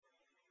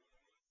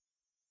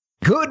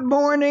Good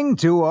morning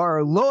to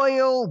our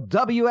loyal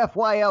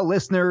WFYL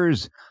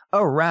listeners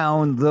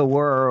around the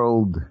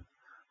world.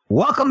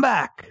 Welcome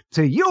back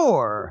to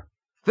your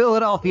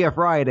Philadelphia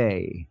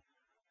Friday,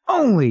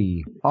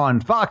 only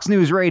on Fox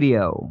News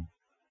Radio.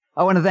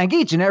 I want to thank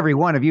each and every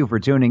one of you for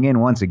tuning in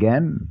once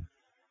again,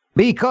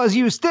 because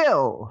you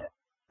still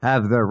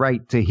have the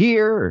right to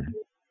hear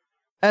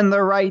and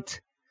the right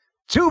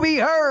to be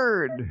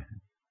heard.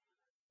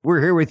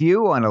 We're here with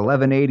you on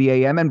 1180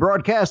 AM and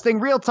broadcasting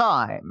real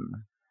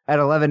time at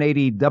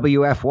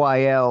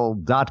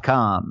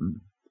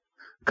 1180WFYL.com.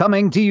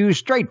 Coming to you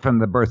straight from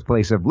the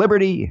birthplace of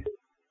liberty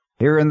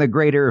here in the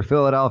greater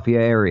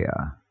Philadelphia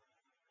area.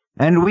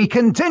 And we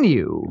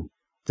continue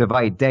to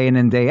fight day in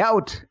and day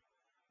out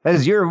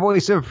as your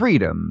voice of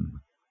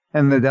freedom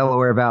in the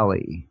Delaware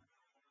Valley.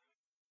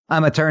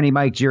 I'm attorney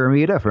Mike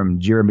Giramita from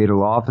Giramita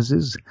Law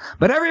Offices,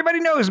 but everybody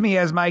knows me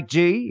as Mike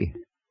G.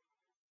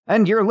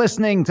 And you're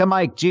listening to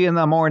Mike G in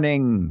the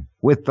Morning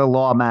with The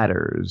Law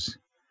Matters.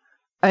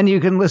 And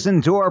you can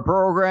listen to our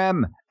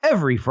program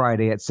every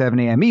Friday at 7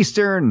 a.m.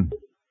 Eastern,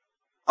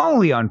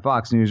 only on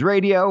Fox News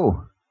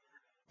Radio,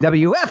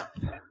 WFYL.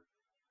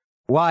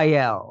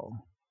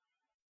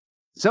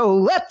 So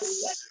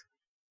let's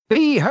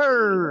be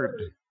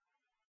heard.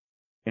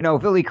 You know,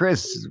 Philly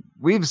Chris,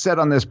 we've said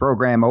on this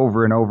program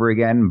over and over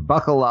again,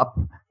 buckle up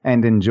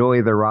and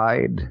enjoy the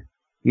ride.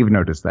 You've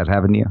noticed that,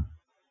 haven't you?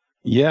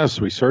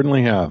 Yes, we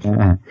certainly have.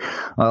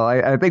 Well,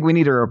 I think we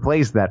need to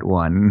replace that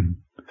one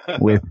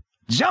with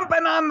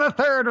jumping on the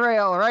third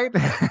rail, right?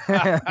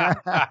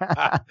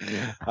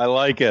 I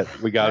like it.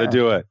 We got to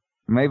do it.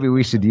 Maybe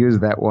we should use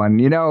that one.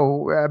 You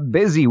know, a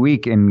busy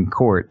week in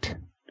court.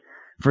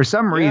 For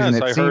some reason,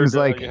 it seems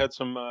like you had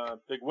some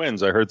big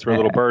wins. I heard through a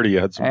little birdie you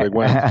had some big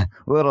wins.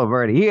 Little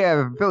birdie.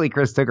 Yeah, Philly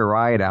Chris took a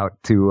ride out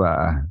to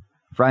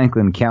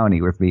Franklin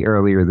County with me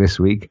earlier this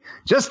week,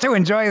 just to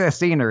enjoy the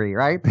scenery,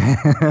 right? Yeah,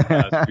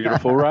 it's a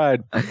beautiful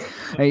ride.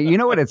 Hey, you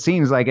know what it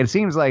seems like? It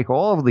seems like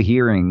all of the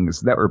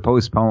hearings that were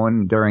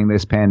postponed during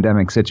this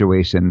pandemic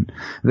situation,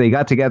 they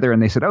got together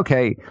and they said,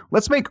 okay,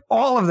 let's make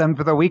all of them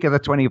for the week of the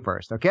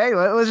 21st, okay?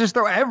 Let's just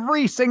throw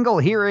every single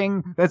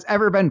hearing that's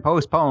ever been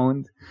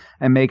postponed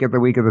and make it the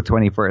week of the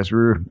 21st. We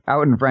were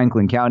out in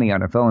Franklin County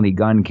on a felony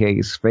gun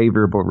case,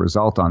 favorable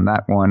result on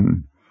that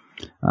one.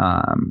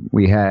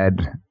 We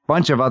had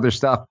bunch of other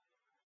stuff.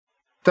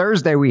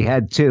 Thursday we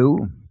had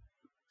two,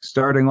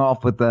 starting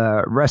off with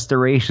the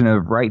restoration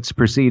of rights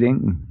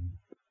proceeding,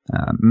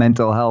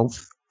 mental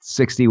health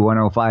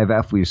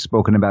 6105F. We've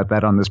spoken about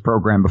that on this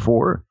program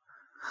before.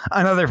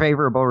 Another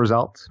favorable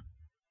result.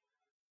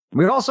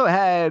 We also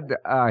had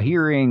a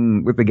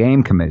hearing with the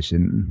Game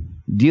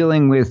Commission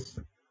dealing with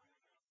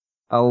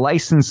a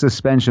license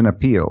suspension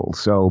appeal.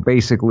 So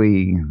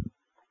basically,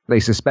 they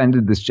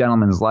suspended this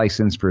gentleman's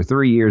license for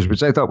 3 years,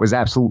 which I thought was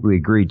absolutely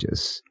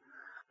egregious.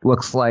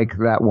 Looks like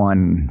that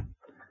one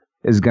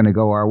is going to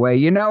go our way.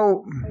 You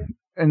know,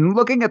 and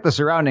looking at the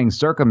surrounding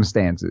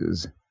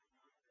circumstances,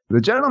 the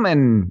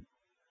gentleman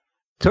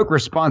took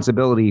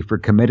responsibility for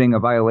committing a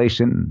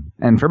violation.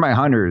 And for my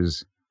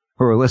hunters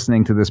who are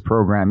listening to this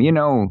program, you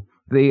know,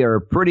 they are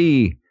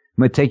pretty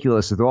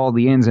meticulous with all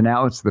the ins and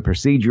outs, the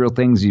procedural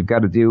things you've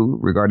got to do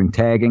regarding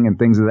tagging and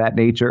things of that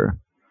nature.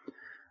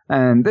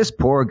 And this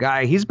poor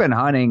guy, he's been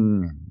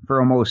hunting for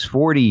almost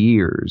 40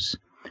 years.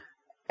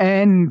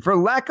 And for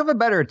lack of a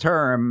better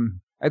term,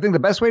 I think the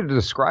best way to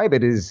describe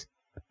it is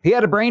he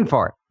had a brain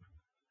fart.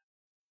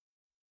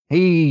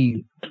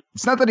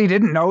 It's not that he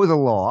didn't know the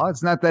law.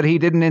 It's not that he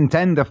didn't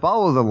intend to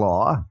follow the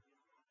law.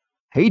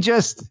 He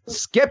just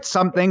skipped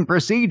something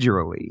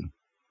procedurally.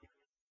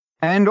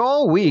 And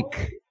all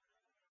week,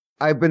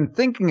 I've been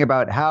thinking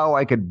about how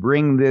I could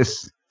bring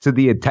this to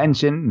the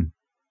attention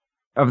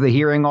of the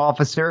hearing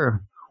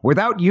officer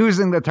without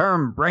using the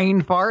term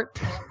brain fart.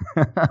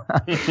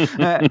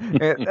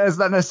 That's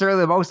not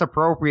necessarily the most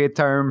appropriate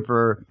term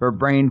for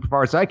brain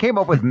fart. So I came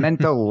up with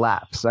mental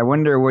lapse. I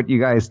wonder what you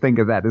guys think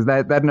of that. Is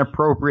that an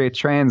appropriate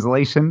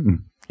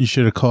translation? You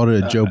should have called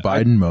it a Joe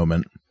Biden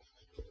moment.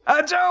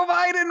 A Joe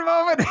Biden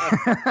moment.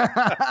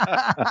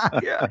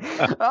 Yeah.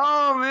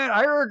 Oh, man,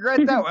 I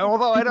regret that.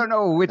 Although I don't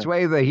know which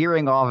way the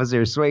hearing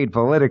officer swayed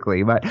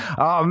politically. But,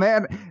 oh,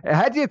 man,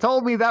 had you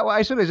told me that way,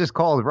 I should have just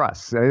called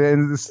Russ.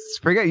 And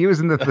forget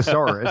using the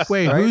thesaurus.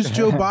 Wait, right? Who's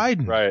Joe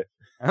Biden? Right.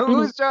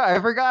 Who's Joe?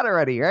 I forgot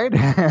already, right?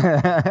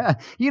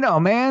 You know,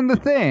 man, the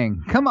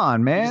thing. Come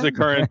on, man. He's the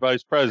current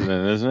vice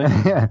president, isn't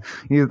he? Yeah,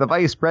 he's the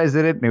vice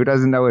president who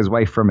doesn't know his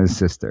wife from his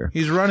sister.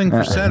 He's running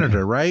for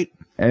senator, right?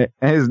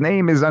 His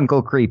name is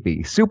Uncle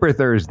Creepy. Super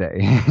Thursday.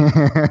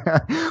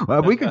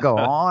 Well, we could go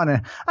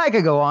on. I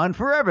could go on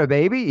forever,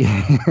 baby.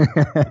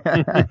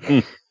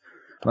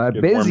 But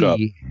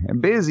busy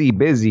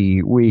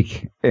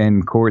week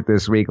in court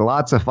this week.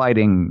 Lots of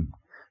fighting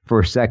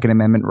for Second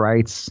Amendment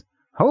rights.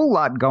 Whole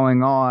lot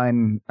going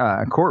on,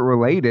 court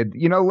related.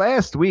 You know,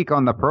 last week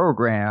on the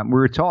program, we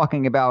were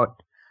talking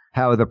about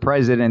how the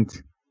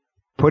president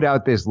put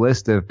out this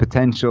list of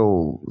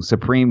potential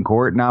Supreme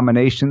Court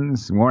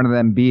nominations, one of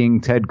them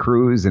being Ted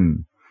Cruz.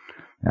 And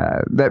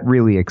That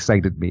really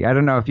excited me. I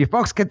don't know if you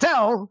folks could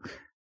tell,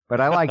 but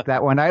I like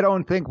that one. I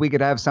don't think we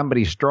could have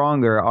somebody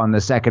stronger on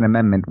the Second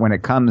Amendment when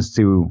it comes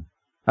to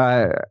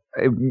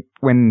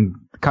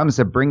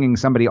bringing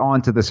somebody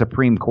onto the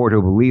Supreme Court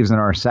who believes in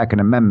our Second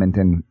Amendment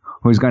and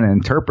who's going to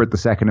interpret the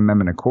Second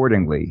Amendment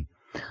accordingly.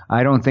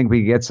 I don't think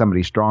we get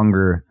somebody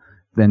stronger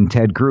than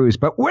Ted Cruz.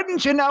 But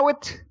wouldn't you know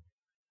it?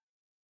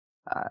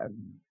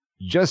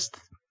 Just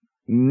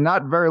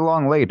not very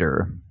long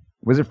later,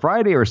 was it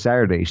Friday or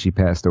Saturday she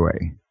passed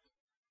away?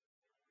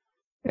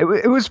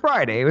 It was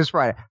Friday. It was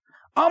Friday.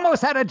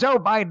 Almost had a Joe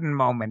Biden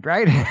moment,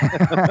 right?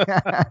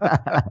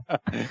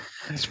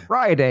 It's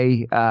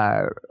Friday.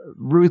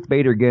 Ruth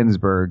Bader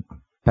Ginsburg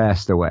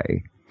passed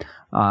away.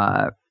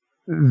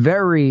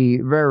 Very,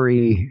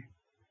 very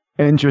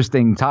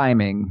interesting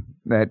timing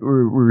that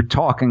we're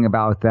talking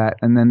about that,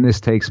 and then this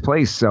takes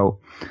place. So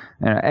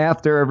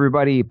after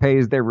everybody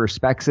pays their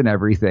respects and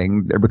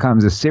everything, there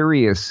becomes a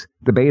serious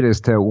debate as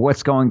to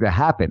what's going to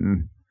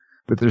happen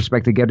with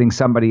respect to getting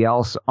somebody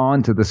else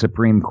onto the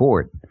Supreme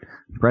Court.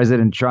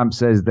 President Trump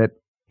says that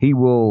he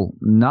will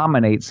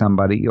nominate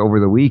somebody over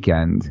the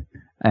weekend,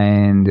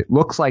 and it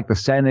looks like the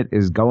Senate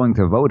is going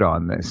to vote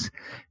on this.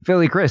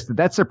 Philly Chris, did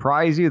that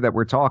surprise you that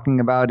we're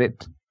talking about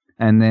it,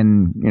 and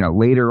then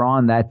later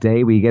on that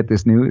day we get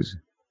this news?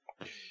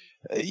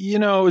 It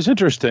was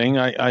interesting.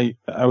 I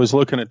was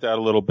looking at that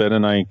a little bit,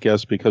 and I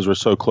guess because we're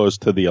so close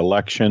to the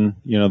election,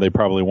 they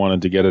probably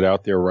wanted to get it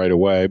out there right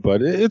away.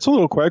 But it's a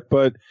little quick.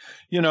 But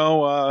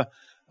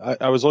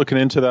I was looking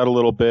into that a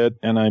little bit,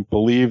 and I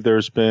believe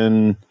there's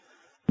been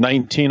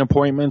 19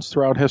 appointments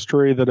throughout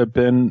history that have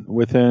been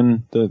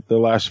within the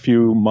last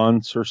few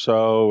months or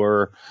so,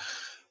 or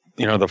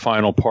the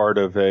final part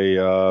of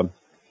a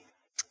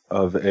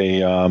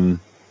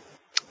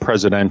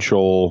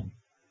presidential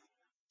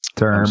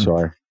term. I'm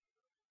sorry.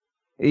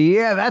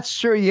 Yeah, that's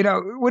true.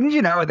 Wouldn't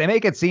you know? They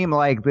make it seem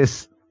like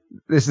this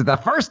is the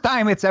first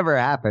time it's ever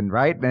happened,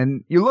 right?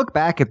 And you look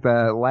back at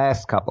the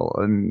last couple,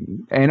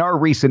 and in our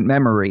recent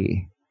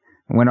memory,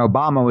 when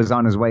Obama was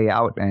on his way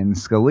out and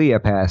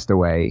Scalia passed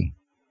away,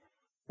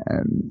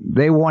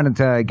 they wanted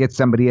to get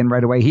somebody in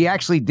right away. He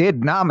actually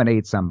did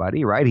nominate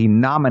somebody, right? He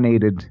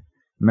nominated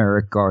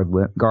Merrick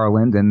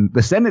Garland, and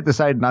the Senate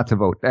decided not to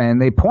vote.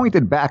 And they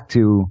pointed back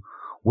to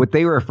what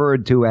they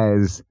referred to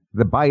as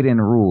the Biden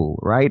rule,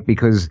 right?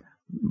 Because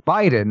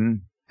Biden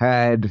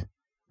had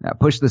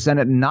pushed the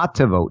Senate not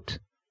to vote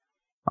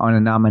on a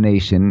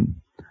nomination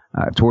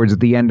towards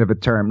the end of a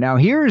term. Now,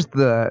 here's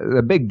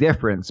the big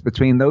difference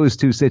between those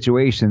two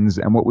situations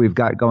and what we've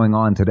got going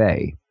on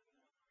today.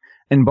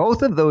 In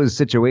both of those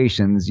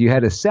situations, you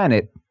had a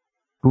Senate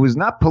who was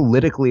not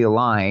politically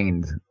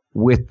aligned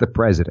with the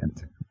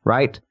president,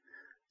 right?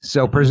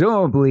 So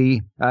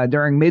presumably,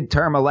 during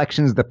midterm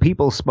elections, the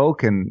people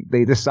spoke and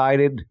they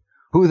decided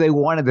who they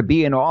wanted to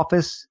be in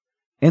office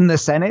in the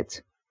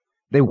Senate.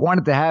 They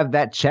wanted to have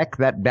that check,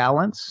 that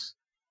balance.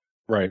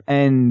 Right.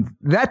 And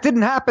that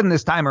didn't happen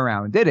this time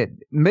around, did it?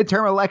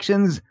 Midterm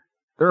elections,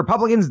 the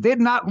Republicans did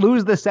not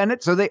lose the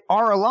Senate, so they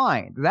are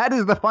aligned. That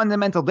is the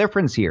fundamental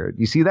difference here. Do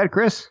you see that,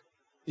 Chris?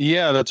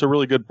 Yeah, that's a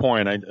really good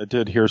point. I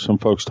did hear some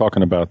folks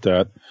talking about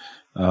that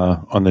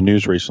on the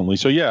news recently.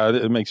 So, yeah,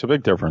 it makes a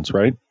big difference,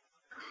 right?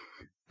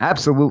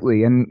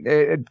 Absolutely. And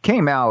it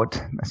came out,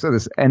 I saw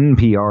this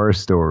NPR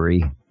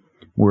story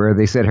where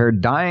they said her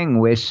dying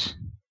wish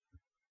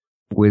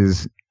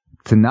was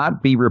to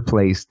not be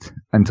replaced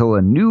until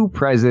a new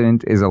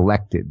president is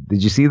elected.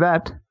 Did you see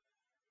that?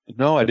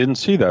 No, I didn't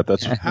see that.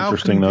 That's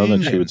interesting, though,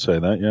 that she would say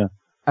that. Yeah.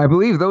 I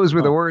believe those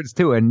were the words,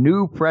 too. A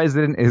new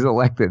president is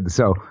elected.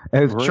 So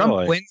if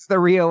Trump wins the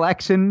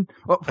re-election,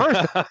 well,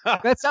 first,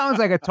 that sounds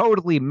like a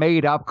totally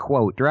made up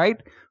quote,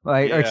 right?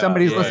 Like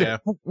somebody's listening.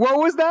 Yeah. What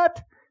was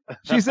that?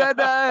 She said,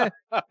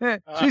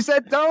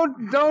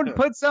 don't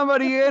put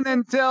somebody in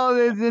until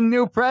the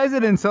new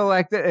president's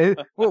elected.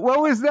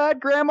 What was that,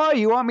 Grandma?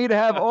 You want me to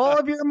have all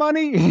of your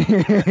money?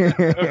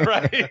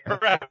 Right.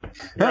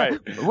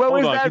 What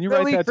was that, Can you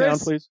write that down,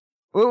 please?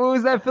 What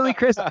was that, Philly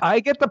Chris? I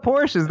get the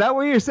Porsche. Is that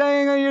what you're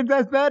saying on your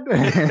deathbed?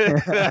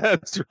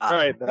 That's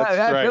right.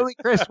 That's right. Philly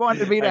Chris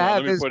wanted me to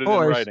have his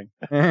Porsche.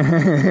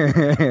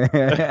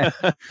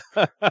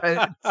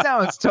 It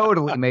sounds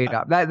totally made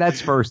up. That's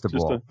first of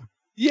all.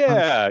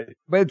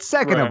 But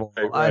second of all,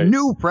 a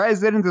new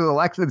president is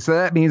elected. So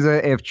that means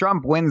that if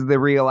Trump wins the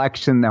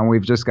re-election, then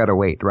we've just got to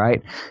wait,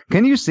 right?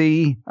 Can you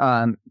see?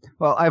 Well,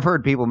 I've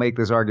heard people make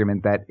this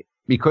argument that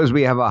because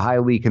we have a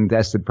highly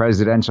contested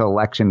presidential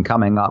election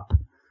coming up,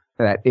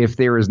 that if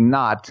there is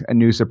not a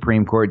new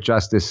Supreme Court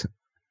justice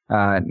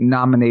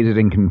nominated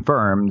and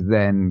confirmed,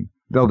 then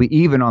they'll be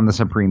even on the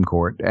Supreme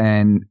Court.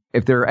 And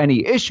if there are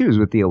any issues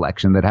with the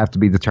election that have to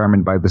be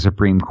determined by the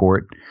Supreme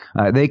Court,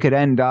 they could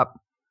end up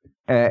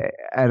at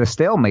a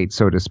stalemate,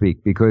 so to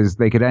speak, because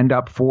they could end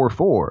up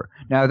 4-4.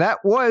 Now, that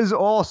was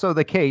also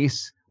the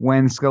case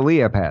when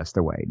Scalia passed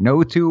away.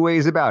 No two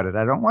ways about it.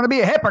 I don't want to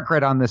be a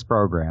hypocrite on this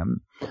program.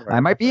 Right. I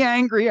might be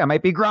angry. I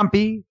might be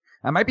grumpy.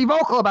 I might be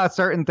vocal about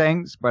certain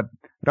things, but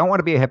I don't want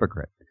to be a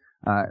hypocrite.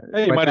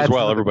 Hey, you might as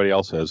well. Everybody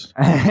else is.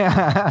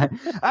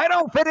 I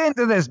don't fit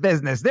into this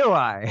business, do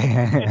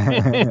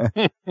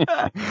I?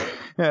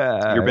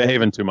 You're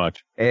behaving too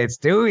much. It's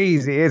too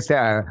easy. It's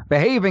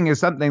behaving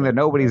is something that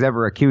nobody's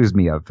ever accused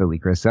me of, Philly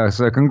Chris. So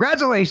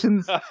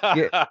congratulations.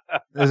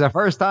 There's a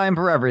first time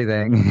for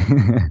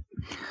everything.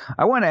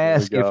 I want to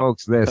ask you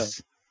folks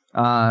this.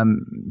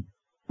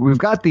 We've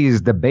got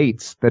these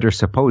debates that are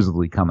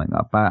supposedly coming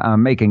up.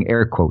 I'm making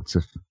air quotes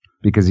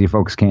because you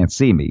folks can't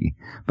see me,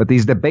 but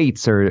these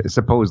debates are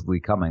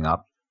supposedly coming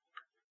up.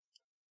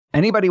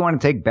 Anybody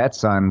want to take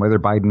bets on whether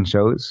Biden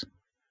shows?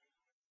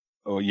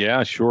 Oh,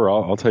 yeah, sure.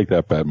 I'll take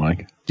that bet,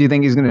 Mike. Do you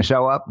think he's going to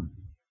show up?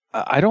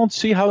 I don't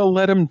see how to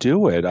let him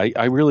do it.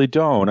 I really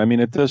don't. I mean,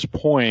 at this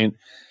point,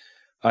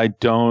 I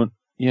don't,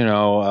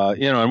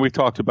 and we've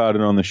talked about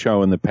it on the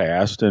show in the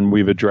past, and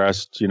we've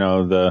addressed,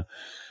 the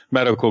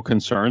medical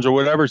concerns or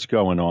whatever's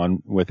going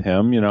on with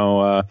him.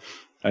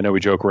 I know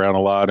we joke around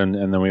a lot, and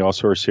then we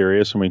also are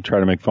serious, and we try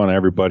to make fun of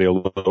everybody a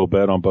little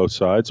bit on both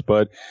sides.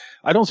 But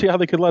I don't see how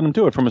they could let him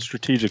do it from a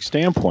strategic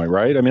standpoint,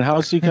 right? I mean, how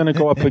is he going to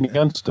go up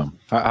against him?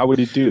 How would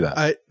he do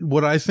that?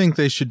 What I think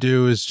they should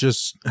do is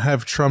just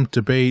have Trump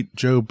debate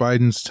Joe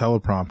Biden's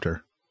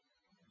teleprompter.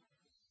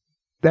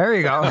 There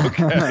you go.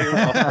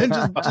 Okay,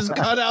 just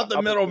cut out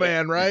the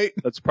middleman, right?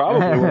 That's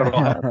probably what will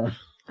happen.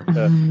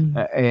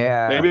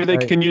 Yeah. Maybe they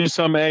can use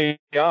some AI.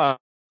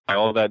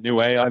 All that new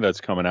AI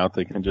that's coming out,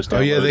 they can just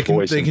they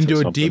can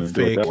do a deep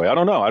fake. I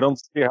don't know. I don't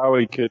see how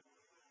he could.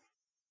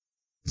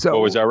 So,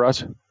 was that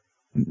Russ?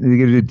 They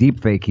could do a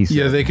deep fake. He said.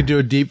 Yeah, they could do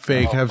a deep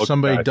fake. Have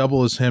somebody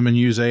double as him and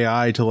use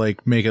AI to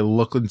make it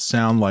look and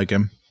sound like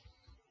him.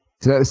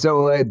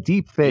 So a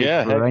deep fake,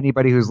 for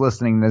anybody who's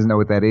listening doesn't know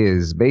what that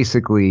is.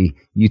 Basically,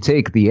 you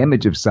take the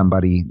image of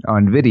somebody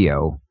on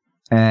video,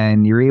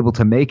 and you're able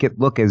to make it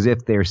look as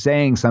if they're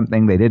saying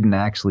something they didn't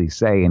actually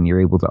say, and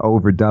you're able to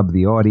overdub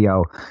the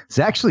audio. It's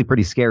actually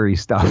pretty scary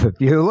stuff.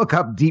 If you look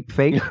up deep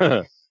fake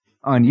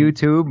on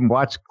YouTube and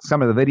watch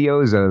some of the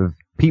videos of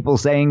people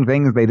saying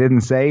things they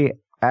didn't say,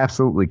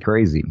 absolutely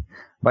crazy.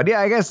 But yeah,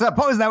 I guess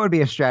suppose that would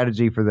be a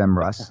strategy for them,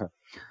 Russ.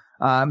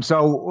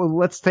 So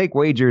let's take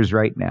wagers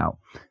right now.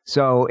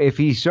 So if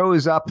he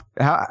shows up,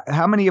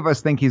 how many of us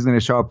think he's going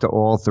to show up to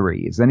all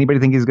three? Does anybody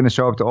think he's going to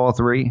show up to all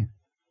three?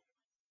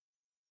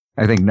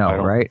 I think no,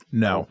 right?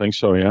 No. I don't think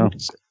so, yeah.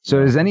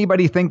 So does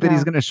anybody think that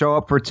he's going to show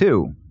up for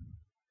two?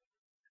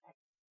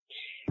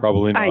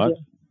 Probably not.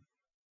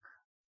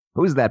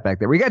 Who's that back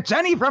there? We got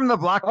Jenny from the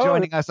block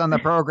joining us on the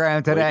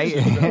program today.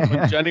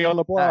 Jenny on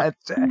the block.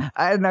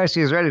 I didn't know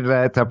she was ready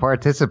to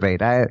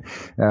participate.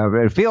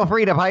 Feel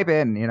free to pipe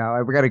in.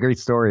 I've got a great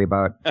story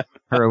about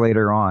her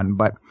later on.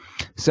 But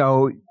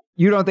so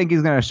you don't think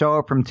he's going to show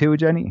up from two,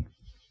 Jenny?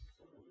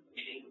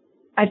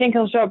 I think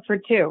he'll show up for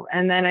two,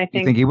 and then I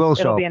think he will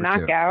it'll be a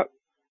knockout.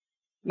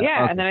 Two?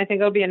 Yeah, and then I think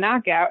it'll be a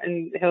knockout,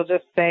 and he'll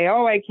just say,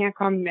 "Oh, I can't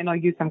come," and he'll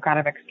use some kind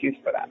of excuse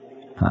for that.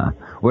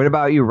 What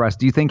about you, Russ?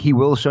 Do you think he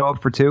will show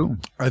up for two?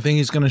 I think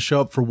he's going to show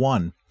up for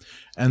one.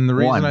 And the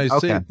reason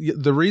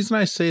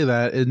I say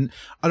that, and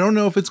I don't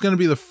know if it's going to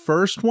be the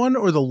first one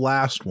or the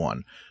last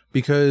one,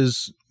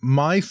 because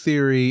my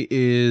theory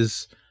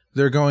is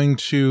they're going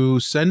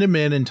to send him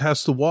in and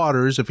test the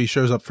waters if he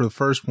shows up for the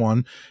first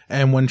one.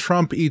 And when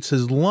Trump eats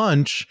his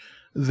lunch,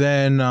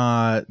 then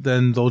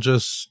they'll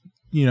just,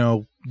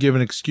 give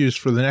an excuse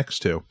for the next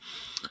two.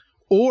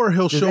 Or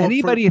he'll show up. Does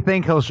anybody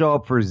think he'll show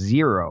up for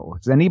zero?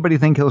 Does anybody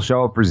think he'll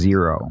show up for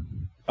zero?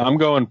 I'm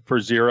going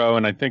for zero,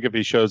 and I think if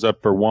he shows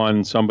up for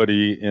one,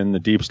 somebody in the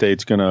deep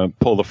state's going to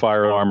pull the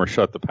fire alarm or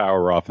shut the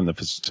power off in the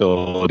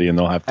facility, and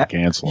they'll have to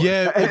cancel it.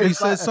 Yeah, if he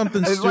says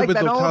something stupid,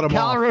 they'll cut him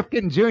off. Cal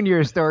Ripken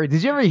Jr. story.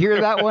 Did you ever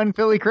hear that one,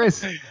 Philly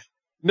Chris?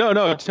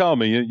 No, tell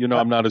me.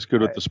 I'm not as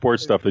good with the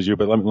sports stuff as you,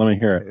 but let me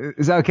hear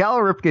it. So Cal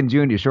Ripken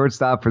Jr.,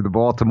 shortstop for the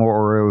Baltimore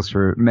Orioles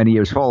for many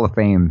years, Hall of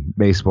Fame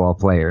baseball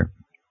player.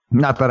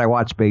 Not that I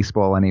watch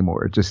baseball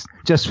anymore, just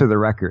for the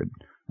record.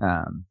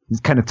 It's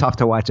kind of tough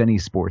to watch any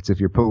sports if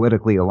you're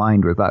politically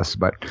aligned with us.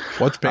 But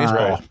what's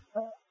baseball?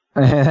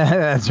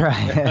 That's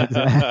right.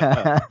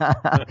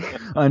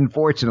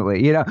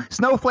 Unfortunately,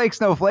 Snowflake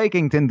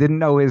Snowflakington didn't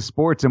know his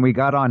sports, and we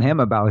got on him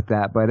about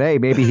that. But hey,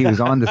 maybe he was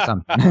on to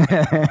something.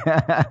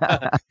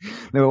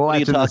 What are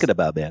you talking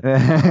about,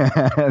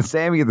 man?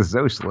 Sammy the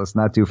Socialist,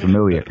 not too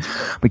familiar.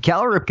 But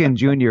Cal Ripken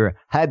Jr.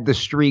 had the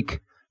streak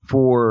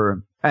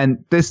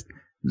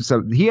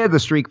so he had the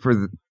streak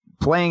for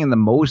playing in the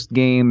most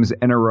games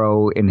in a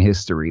row in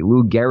history.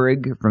 Lou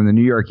Gehrig from the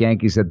New York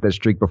Yankees had that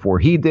streak before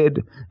he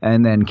did,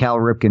 and then Cal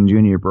Ripken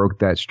Jr. broke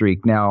that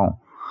streak. Now,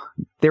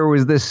 there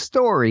was this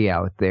story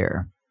out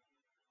there.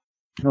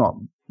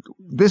 Well,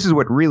 this is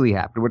what really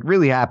happened. What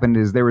really happened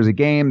is there was a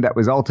game that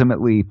was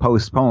ultimately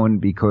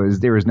postponed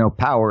because there was no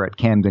power at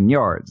Camden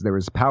Yards. There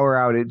was a power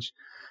outage,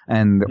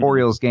 and the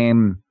Orioles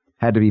game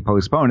had to be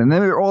postponed. And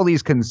then there were all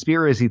these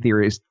conspiracy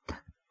theories.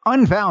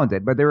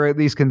 Unfounded, but there were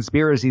these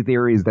conspiracy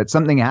theories that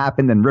something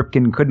happened and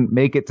Ripken couldn't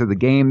make it to the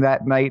game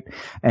that night,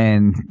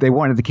 and they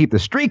wanted to keep the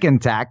streak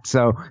intact,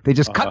 so they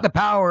just cut the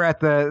power at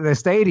the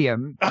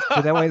stadium,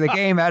 so that way the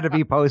game had to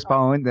be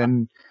postponed.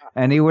 And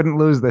and he wouldn't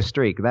lose the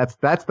streak.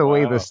 That's the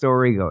way the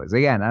story goes.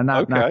 Again, I'm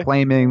not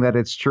claiming that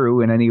it's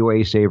true in any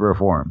way, shape, or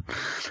form,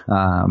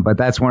 but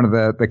that's one of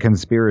the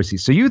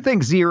conspiracies. So you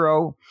think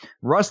 0,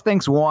 Russ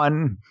thinks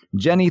 1,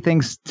 Jenny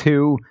thinks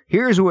 2.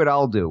 Here's what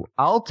I'll do.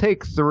 I'll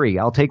take 3.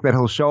 I'll take that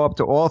he'll show up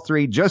to all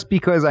 3 just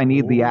because I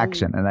need the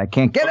action, and I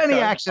can't get any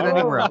action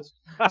anywhere else.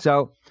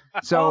 So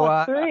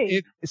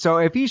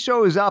if he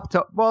shows up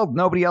to, well,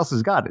 nobody else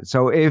has got it.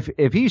 So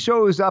if he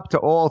shows up to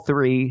all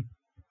 3,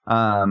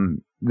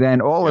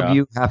 then all of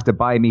you have to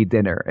buy me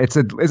dinner. It's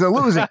a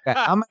losing bet.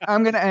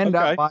 I'm going to end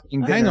up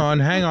buying dinner.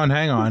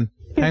 Hang on.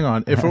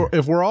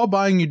 If we're all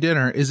buying you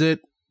dinner, is it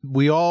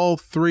we all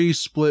 3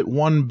 split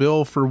one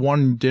bill for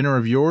one dinner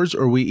of yours,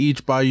 or we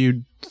each buy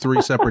you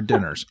 3 separate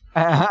dinners?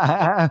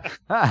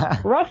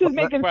 Russ is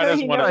making sure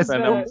he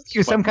knows.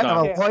 You some kind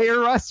of a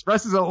lawyer, Russ?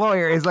 Russ is a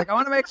lawyer. He's like, I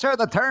want to make sure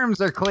the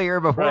terms are clear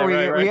before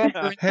we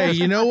enter. Hey,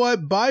 you know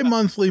what?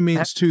 Bi-monthly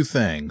means 2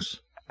 things.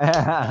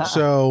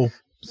 So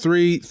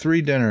 3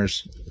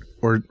 dinners.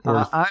 Or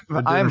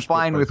I'm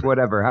fine with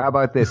whatever. How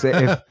about this?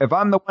 If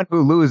I'm the one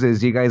who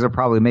loses, you guys will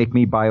probably make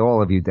me buy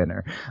all of you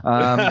dinner.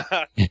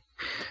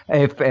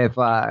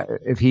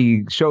 If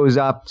he shows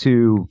up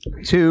to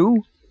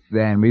 2,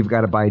 then we've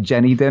got to buy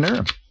Jenny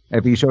dinner.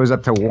 If he shows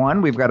up to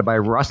 1, we've got to buy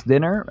Russ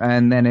dinner.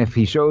 And then if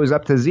he shows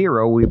up to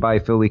 0, we buy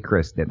Philly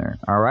Chris dinner.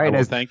 All right?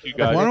 Thank you,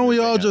 guys. Why don't we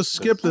all just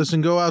skip this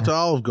and go out to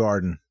Olive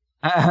Garden?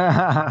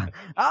 Olive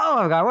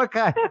Garden, what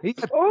kind? You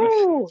got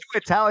 2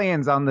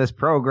 Italians on this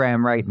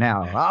program right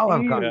now.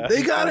 Olive Garden.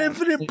 They got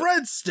infinite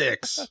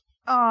breadsticks.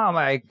 Oh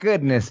my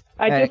goodness!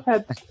 Just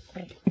had.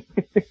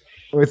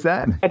 What's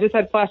that? I just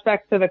had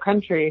flashbacks to the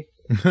country.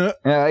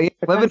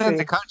 Living in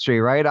the country,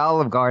 right?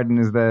 Olive Garden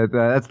is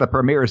that's the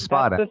premier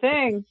spot. That's the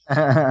thing.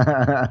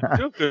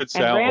 Good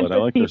salad. I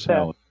like your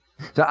salad.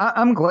 So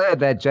I'm glad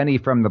that Jenny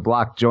from the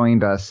block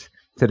joined us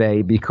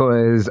today,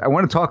 because I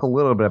want to talk a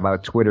little bit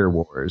about Twitter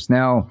wars.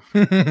 Now,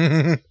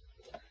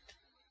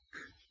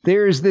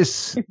 there's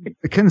this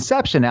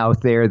conception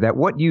out there that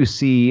what you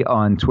see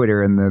on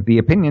Twitter and the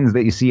opinions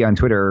that you see on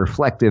Twitter are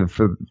reflective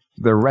for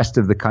the rest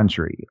of the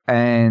country.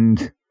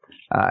 And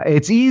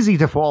it's easy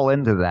to fall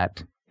into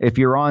that if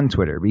you're on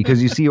Twitter,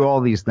 because you see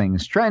all these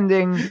things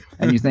trending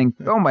and you think,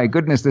 oh my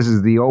goodness, this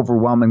is the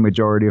overwhelming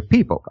majority of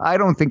people. I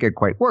don't think it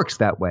quite works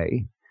that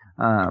way.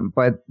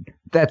 But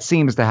that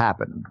seems to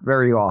happen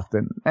very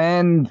often.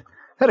 And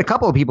had a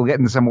couple of people get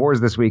into some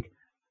wars this week.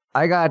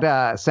 I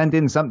got sent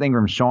in something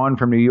from Sean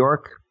from New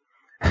York.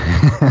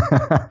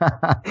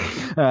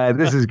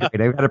 This is great.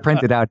 I've got to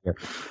print it out here.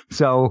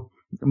 So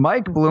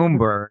Mike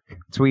Bloomberg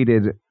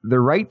tweeted, "The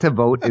right to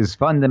vote is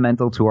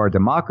fundamental to our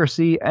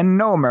democracy, and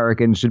no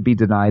American should be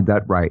denied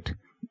that right.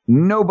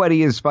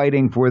 Nobody is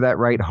fighting for that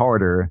right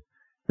harder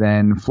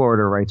than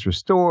Florida Rights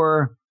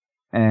Restore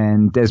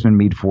and Desmond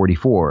Meade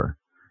 44.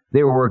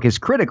 Their work is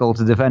critical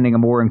to defending a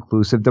more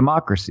inclusive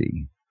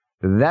democracy.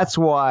 That's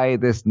why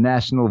this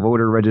National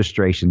Voter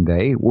Registration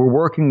Day, we're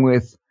working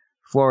with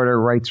Florida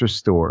Rights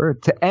Restore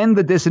to end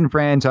the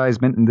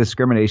disenfranchisement and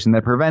discrimination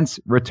that prevents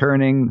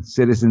returning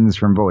citizens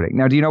from voting."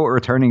 Now, do you know what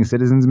returning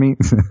citizens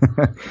means?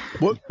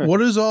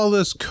 What is all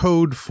this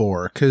code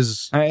for?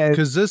 Because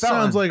this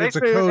sounds like it's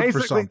a code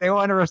for something. They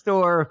want to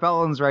restore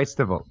felons' rights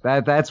to vote.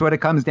 That's what it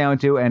comes down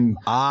to. And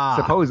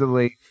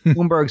supposedly,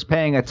 Bloomberg's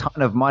paying a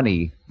ton of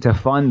money to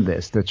fund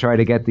this, to try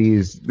to get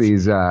these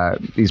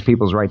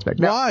people's rights back.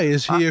 Now, why?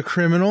 Is he a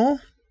criminal?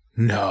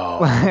 No,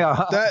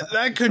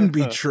 that couldn't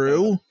be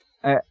true.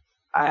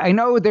 I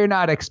know they're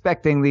not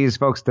expecting these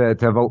folks to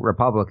vote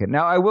Republican.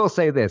 Now, I will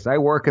say this. I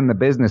work in the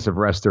business of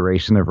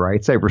restoration of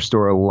rights. I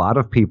restore a lot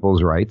of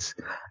people's rights.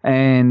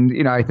 And,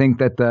 I think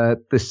that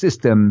the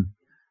system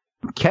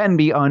can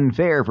be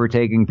unfair for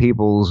taking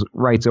people's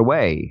rights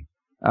away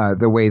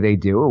the way they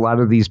do. A lot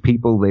of these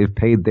people, they've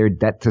paid their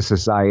debt to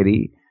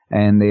society,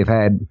 and they've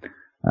had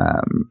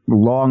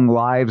long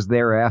lives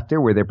thereafter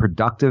where they're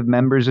productive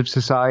members of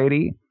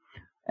society.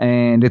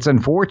 And it's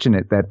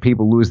unfortunate that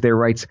people lose their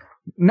rights.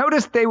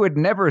 Notice they would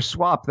never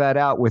swap that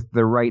out with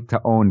the right to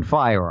own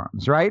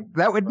firearms, right?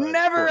 That would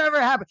never,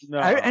 ever happen. No,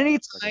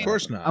 anytime, of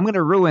course not. I'm going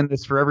to ruin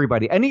this for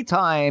everybody.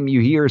 Anytime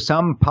you hear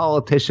some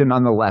politician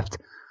on the left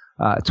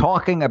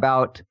talking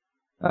about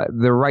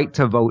the right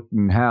to vote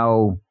and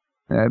how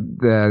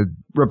the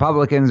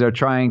Republicans are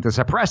trying to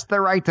suppress the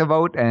right to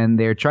vote, and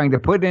they're trying to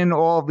put in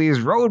all these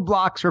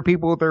roadblocks for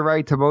people with their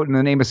right to vote in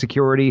the name of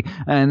security,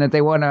 and that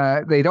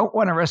they don't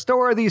want to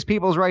restore these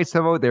people's rights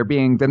to vote. They're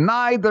being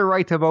denied the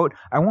right to vote.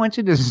 I want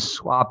you to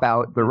swap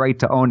out the right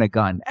to own a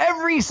gun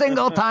every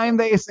single time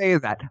they say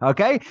that.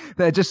 Okay,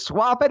 just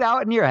swap it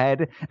out in your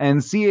head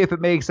and see if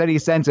it makes any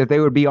sense. If they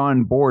would be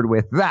on board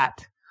with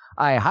that,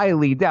 I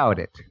highly doubt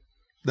it.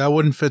 That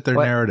wouldn't fit their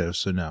narrative,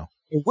 so no.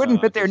 It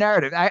wouldn't fit their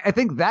narrative. I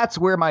think that's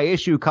where my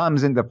issue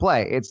comes into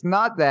play. It's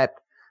not that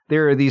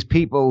there are these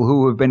people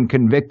who have been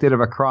convicted of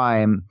a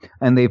crime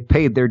and they've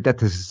paid their debt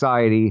to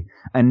society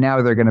and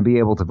now they're going to be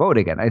able to vote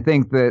again. I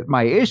think that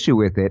my issue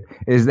with it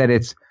is that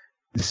it's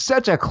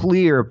such a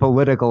clear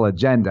political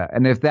agenda.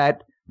 And if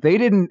that they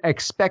didn't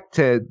expect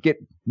to get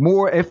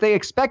if they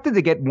expected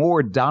to get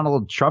more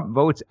Donald Trump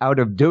votes out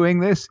of doing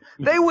this,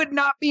 they would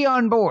not be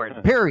on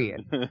board,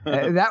 period.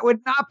 That would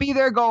not be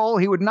their goal.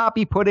 He would not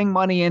be putting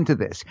money into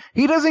this.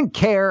 He doesn't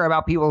care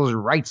about people's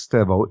rights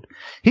to vote.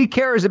 He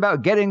cares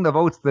about getting the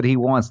votes that he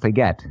wants to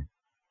get.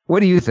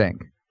 What do you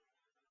think?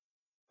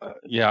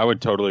 Yeah, I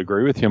would totally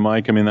agree with you,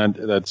 Mike. I mean,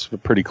 that's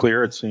pretty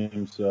clear. It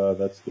seems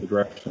that's the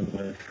direction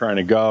they're trying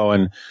to go.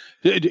 And,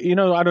 you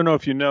know, I don't know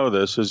if you know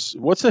this.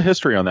 What's the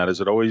history on that? Has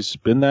it always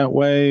been that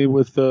way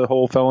with the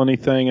whole felony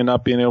thing and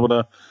not being able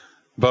to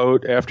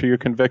vote after your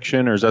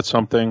conviction? Or is that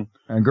something?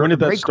 When did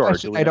that start?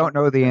 Question I don't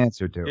know the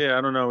answer to. Yeah,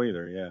 I don't know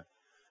either. Yeah.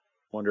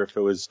 Wonder if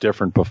it was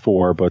different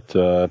before, but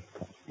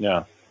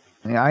yeah.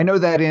 Yeah, I know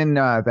that in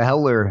the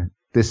Heller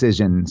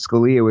decision,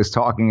 Scalia was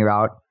talking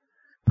about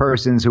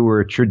persons who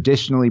were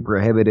traditionally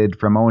prohibited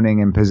from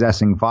owning and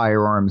possessing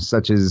firearms,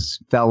 such as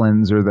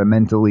felons or the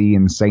mentally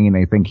insane,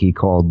 I think he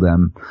called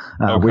them.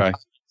 Which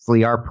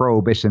obviously our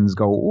prohibitions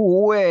go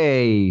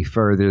way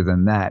further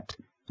than that.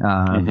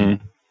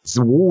 It's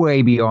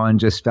way beyond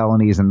just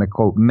felonies and the,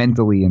 quote,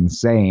 mentally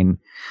insane.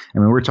 I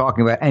mean, we're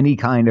talking about any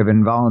kind of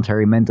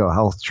involuntary mental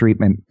health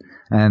treatment.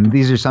 And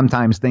these are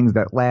sometimes things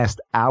that last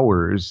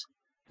hours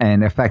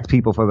and affect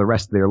people for the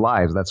rest of their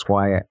lives. That's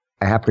why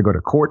I have to go to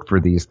court for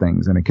these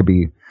things, and it could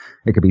be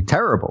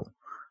terrible.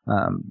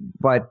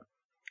 But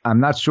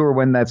I'm not sure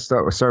when that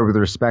started with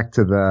respect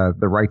to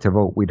the right to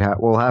vote.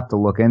 We'll have to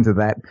look into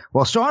that.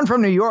 Well, Sean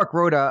from New York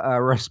wrote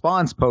a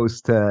response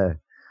post to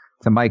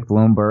Mike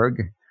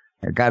Bloomberg.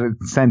 I got it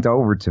sent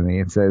over to me.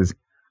 It says,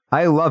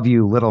 "I love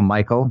you, little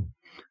Michael.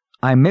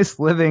 I miss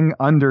living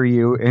under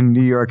you in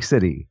New York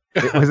City.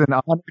 It was an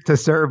honor to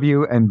serve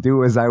you and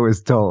do as I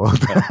was told."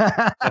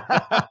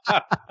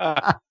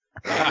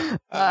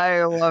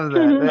 I love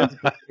that.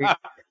 That's great.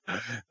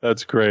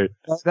 That's great.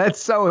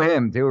 That's so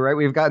him too, right?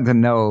 We've gotten to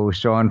know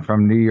Sean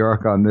from New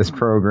York on this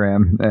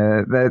program.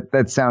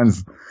 That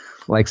sounds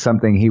like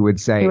something he would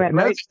say. He went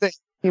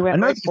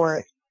right for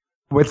it.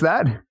 What's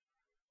that?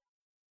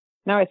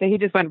 No, I said he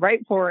just went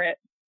right for it.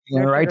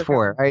 Yeah, right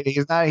for it. Right?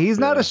 He's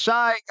not a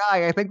shy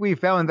guy. I think we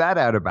found that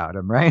out about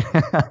him, right?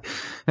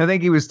 I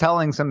think he was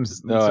telling some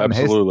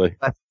absolutely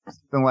history,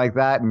 something like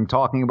that, and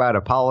talking about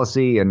a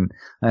policy. And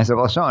I said,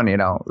 "Well, Sean,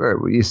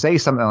 you say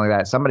something like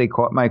that, somebody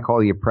might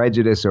call you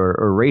prejudiced or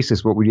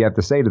racist. What would you have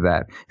to say to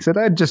that?" He said,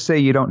 "I'd just say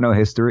you don't know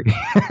history."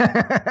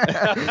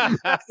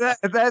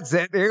 That's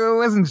it. He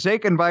wasn't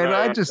shaken by it.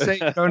 I'd just say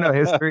you don't know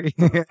history.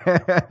 He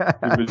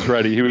was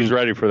ready. He was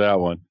ready for that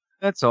one.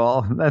 That's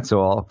all.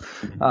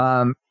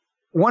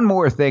 One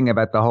more thing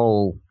about the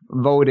whole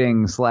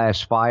voting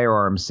 /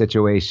 firearms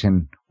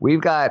situation. We've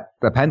got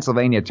the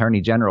Pennsylvania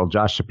Attorney General,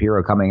 Josh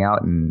Shapiro, coming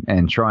out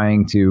and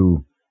trying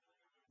to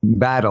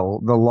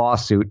battle the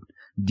lawsuit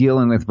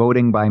dealing with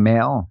voting by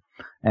mail,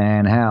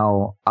 and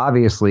how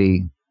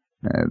obviously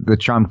the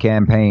Trump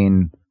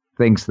campaign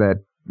thinks that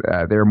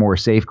there are more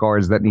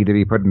safeguards that need to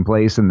be put in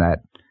place, and that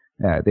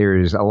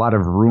there's a lot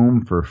of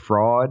room for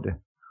fraud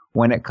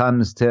when it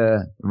comes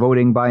to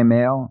voting by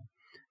mail.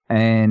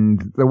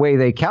 And the way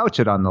they couch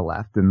it on the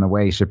left, and the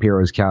way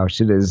Shapiro's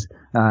couched it, is,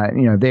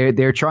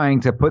 they're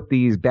trying to put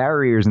these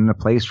barriers into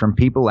place from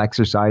people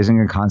exercising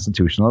a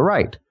constitutional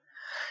right.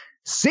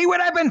 See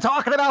what I've been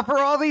talking about for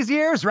all these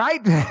years,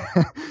 right?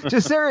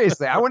 Just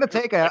seriously, I want to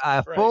take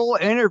a full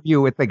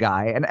interview with the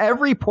guy, and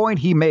every point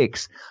he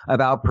makes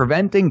about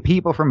preventing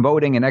people from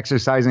voting and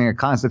exercising a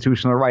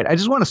constitutional right, I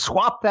just want to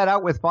swap that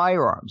out with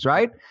firearms,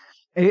 right?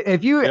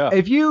 If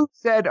you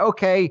said,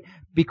 okay,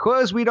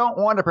 because we don't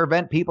want to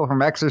prevent people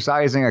from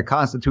exercising a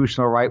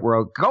constitutional right,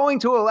 we're going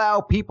to allow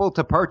people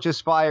to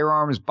purchase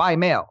firearms by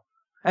mail.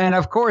 And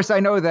of course, I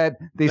know that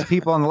these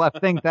people on the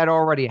left think that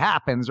already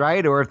happens,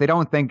 right? Or if they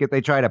don't think it,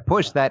 they try to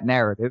push that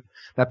narrative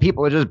that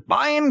people are just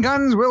buying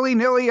guns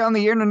willy-nilly on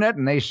the internet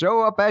and they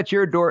show up at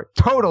your door.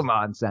 Total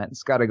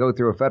nonsense. Got to go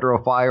through a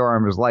federal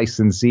firearms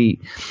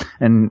licensee.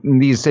 And in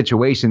these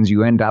situations,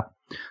 you end up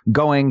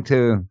going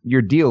to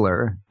your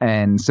dealer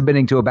and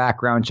submitting to a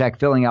background check,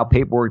 filling out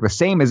paperwork, the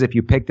same as if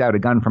you picked out a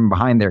gun from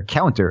behind their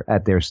counter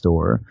at their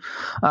store.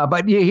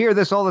 But you hear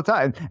this all the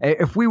time.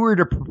 If we were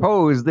to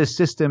propose this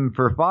system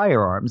for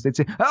firearms, they'd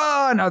say,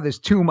 oh, no, there's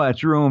too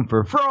much room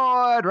for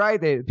fraud,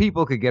 right?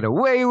 People could get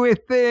away with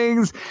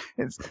things.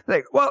 It's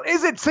like, well,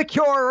 is it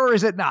secure or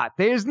is it not?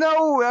 There's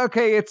no,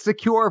 okay, it's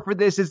secure for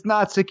this, it's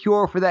not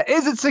secure for that.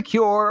 Is it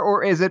secure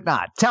or is it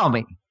not? Tell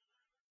me.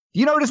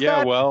 You notice that?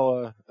 Yeah,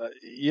 well,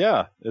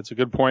 yeah, it's a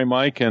good point,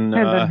 Mike. And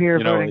depends on who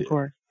you're voting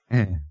for.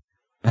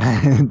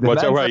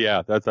 What's that? Right?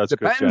 Yeah, that's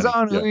depends good,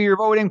 on who you're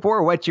voting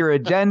for, what your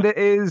agenda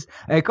is.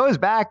 And it goes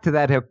back to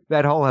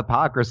that whole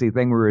hypocrisy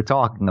thing we were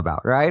talking about,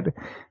 right?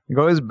 It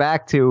goes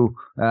back to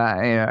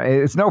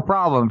it's no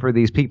problem for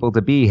these people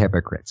to be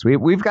hypocrites.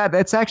 We've got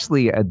that's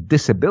actually a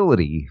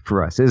disability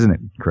for us, isn't it,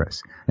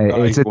 Chris?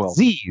 It's a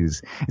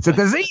disease. It's a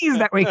disease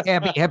that we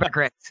can't be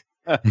hypocrites.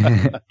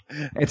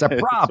 It's a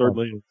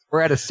problem. We're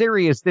at a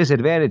serious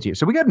disadvantage here.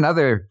 So we got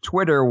another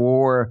Twitter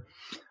war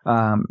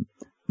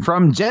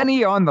from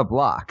Jenny on the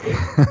block.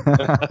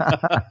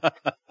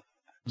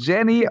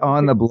 Jenny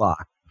on the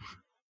block.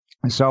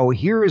 So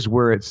here's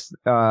where it's,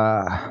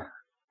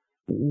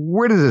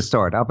 where does it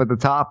start? Up at the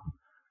top?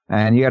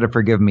 And you got to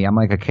forgive me. I'm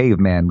like a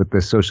caveman with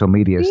this social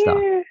media stuff.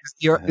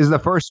 Is the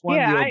first one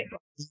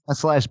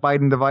slash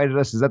Biden divided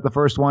us? Is that the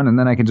first one? And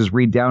then I can just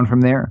read down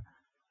from there?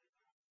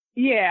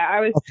 Yeah, I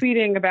was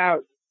tweeting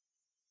about,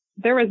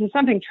 there was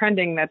something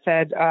trending that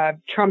said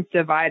Trump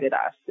divided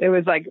us. It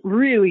was like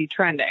really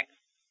trending.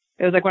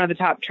 It was like one of the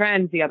top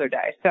trends the other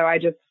day. So I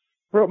just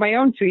wrote my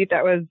own tweet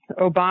that was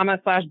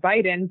Obama /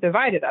 Biden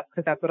divided us,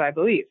 because that's what I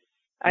believe.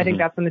 I think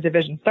that's when the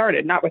division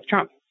started, not with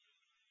Trump.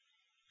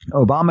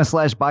 Obama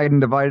 /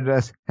 Biden divided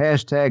us.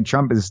 Hashtag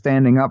Trump is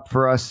standing up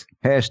for us.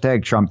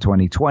 Hashtag Trump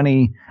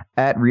 2020.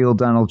 At Real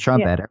Donald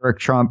Trump. At Eric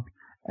Trump.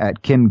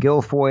 At Kim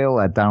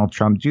Guilfoyle. At Donald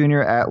Trump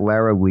Jr. At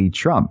Lara Lee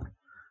Trump.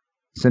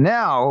 So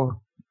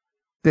now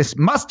this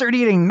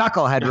mustard-eating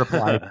knucklehead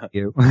replied to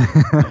you.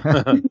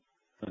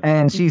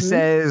 And she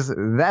says,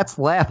 that's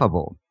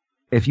laughable.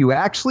 If you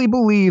actually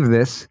believe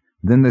this,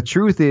 then the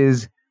truth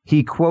is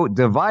he, quote,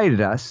 divided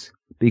us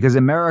because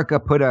America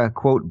put a,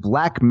 quote,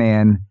 black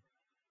man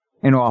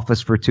in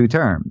office for 2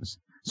 terms.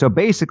 So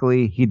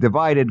basically, he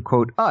divided,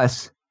 quote,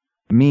 us,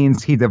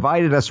 means he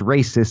divided us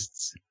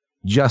racists.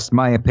 Just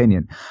my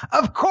opinion.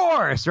 Of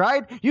course,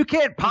 right? You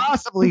can't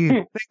possibly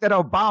think that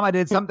Obama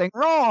did something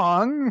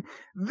wrong.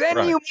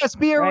 Then you must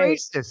be a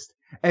racist.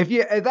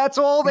 If that's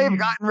all they've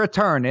got in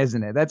return,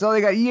 isn't it? That's all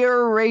they got.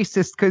 You're a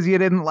racist because you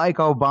didn't like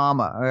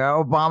Obama,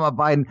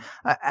 Biden.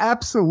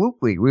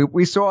 Absolutely.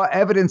 We saw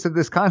evidence of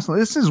this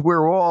constantly. This is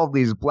where all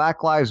these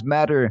Black Lives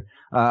Matter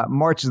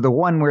marches, the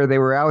one where they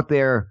were out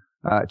there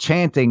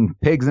chanting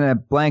pigs in a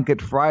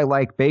blanket, fry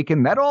like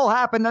bacon. That all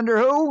happened under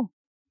who?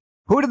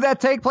 Who did that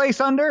take place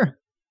under?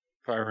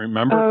 If I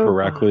remember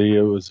correctly,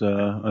 it was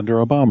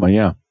under Obama.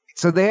 Yeah.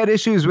 So they had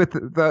issues with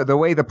the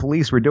way the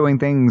police were doing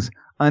things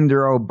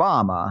under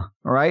Obama,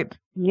 right?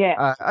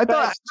 Yeah. I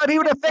thought he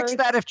would have fixed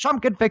that. If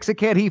Trump could fix it,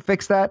 can't he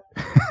fix that?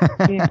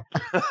 Yeah.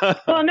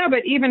 Well, no,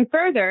 but even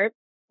further,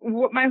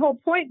 my whole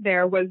point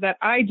there was that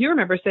I do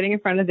remember sitting in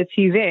front of the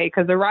TV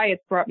because the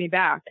riots brought me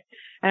back.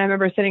 And I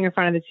remember sitting in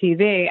front of the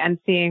TV and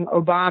seeing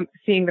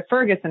the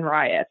Ferguson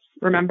riots,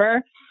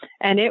 remember?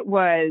 And it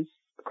was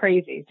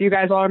crazy. Do you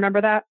guys all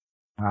remember that?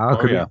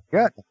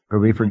 Could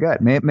we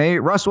forget? May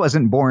Russ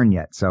wasn't born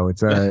yet, so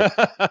it's just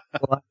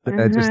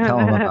tell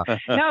him about it.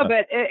 No,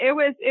 but it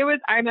was.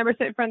 I remember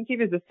sitting in front of the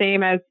TV. It's the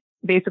same as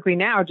basically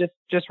now.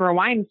 Just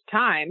rewind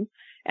time,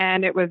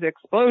 and it was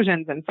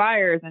explosions and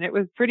fires, and it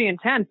was pretty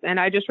intense. And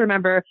I just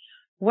remember,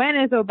 when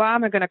is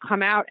Obama going to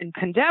come out and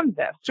condemn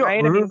this? So,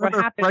 right? Remember what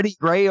happened? Freddie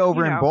Gray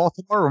over in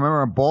Baltimore?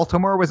 Remember when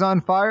Baltimore was on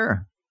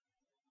fire?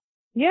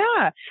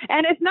 Yeah,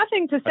 and it's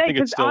nothing to say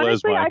because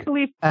honestly, I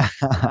believe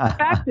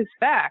fact is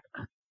fact.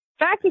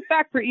 Fact is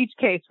fact for each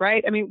case,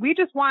 right? I mean, we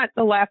just want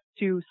the left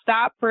to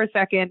stop for a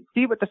second,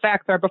 see what the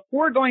facts are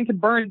before going to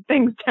burn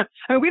things down.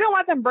 I mean, we don't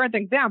want them to burn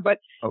things down, but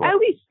at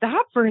least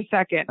stop for a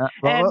second.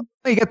 Let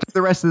me get to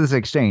the rest of this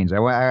exchange.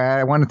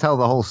 I want to tell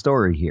the whole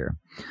story here.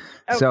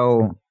 Okay.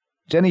 So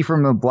Jenny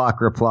from the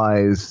block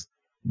replies,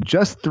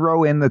 just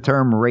throw in the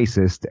term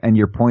racist and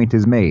your point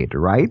is made,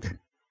 right?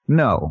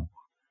 No.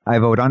 I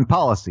vote on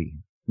policy.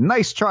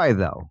 Nice try,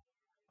 though.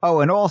 Oh,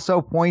 and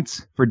also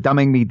points for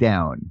dumbing me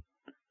down.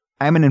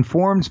 I'm an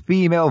informed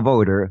female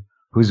voter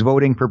who's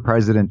voting for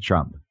President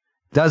Trump.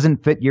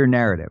 Doesn't fit your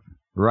narrative,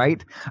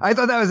 right? I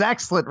thought that was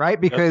excellent, right?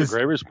 Because that's a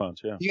great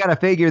response, yeah. You got to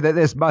figure that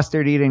this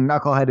mustard-eating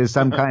knucklehead is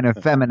some kind of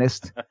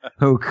feminist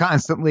who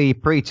constantly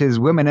preaches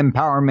women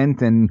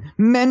empowerment and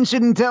men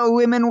shouldn't tell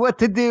women what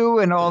to do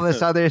and all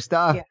this other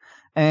stuff. Yeah.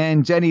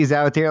 And Jenny's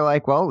out there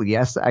like, well,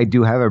 yes, I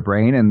do have a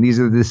brain, and these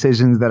are the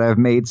decisions that I've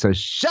made, so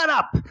shut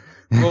up!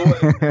 Well,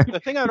 the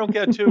thing I don't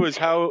get, too, is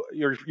how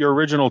your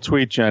original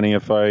tweet, Jenny,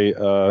 if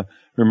I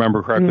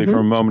remember correctly from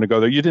a moment ago,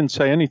 that you didn't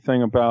say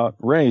anything about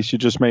race. You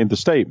just made the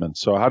statement.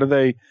 So how do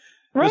they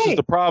 – This is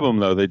the problem,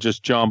 though. They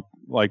just jump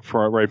right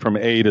from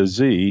A to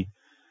Z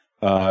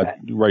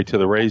right to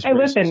the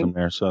racism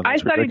there. So I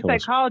studied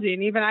psychology,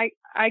 and even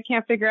I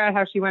can't figure out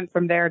how she went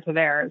from there to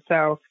there.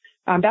 So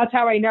that's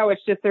how I know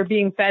it's just they're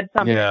being fed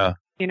something. Yeah,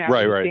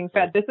 right. Being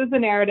fed. This is the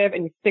narrative,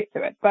 and you stick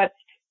to it. But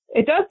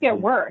it does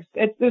get worse.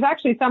 There's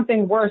actually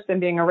something worse than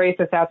being a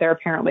racist out there,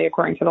 apparently,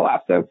 according to the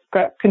left. So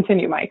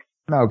continue, Mike.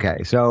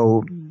 Okay,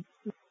 so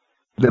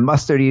the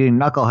mustard-eating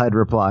knucklehead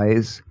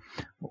replies,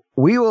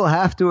 we will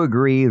have to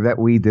agree that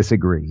we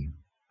disagree.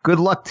 Good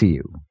luck to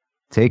you.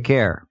 Take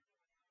care.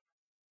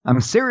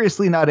 I'm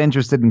seriously not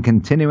interested in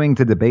continuing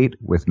to debate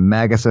with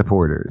MAGA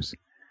supporters.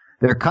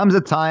 There comes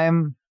a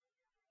time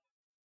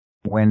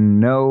when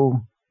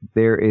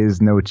there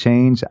is no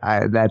change.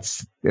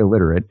 That's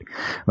illiterate.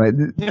 But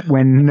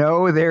when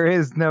there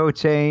is no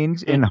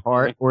change in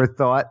heart or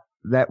thought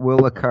that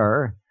will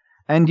occur,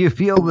 and you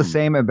feel the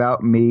same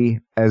about me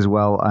as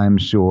well, I'm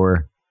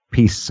sure.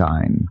 Peace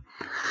sign.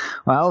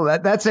 Well,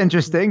 that's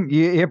interesting.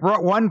 You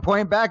brought 1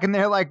 point back, and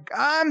they're like,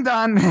 I'm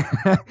done.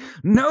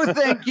 No,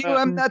 thank you.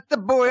 I'm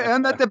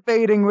not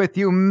debating with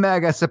you,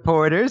 MAGA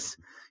supporters.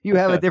 You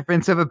have a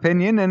difference of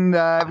opinion, and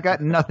I've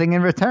got nothing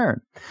in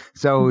return.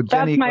 So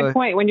Jenny, that's my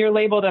point. When you're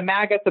labeled a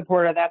MAGA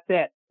supporter, that's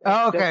it.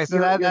 Oh, okay, so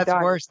that's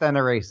done. Worse than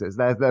a racist.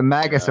 That's the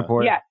MAGA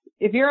supporter. Yeah,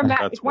 if you're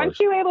once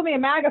she labeled me a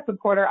MAGA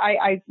supporter,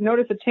 I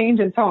noticed a change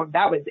in tone.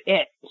 That was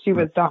it. She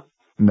was done.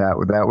 That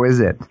was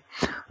it.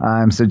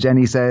 So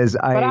Jenny says,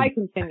 But I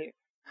continue.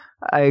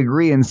 I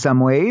agree in some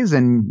ways,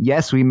 and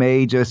yes, we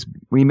may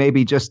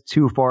be just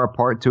too far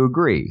apart to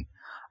agree.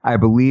 I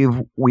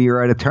believe we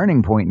are at a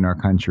turning point in our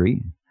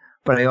country,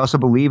 but I also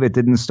believe it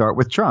didn't start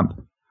with Trump.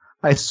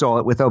 I saw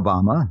it with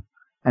Obama,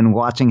 and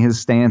watching his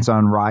stance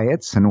on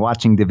riots and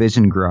watching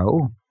division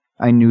grow,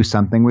 I knew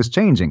something was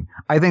changing.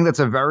 I think that's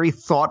a very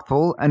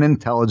thoughtful and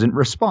intelligent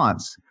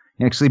response.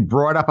 He actually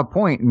brought up a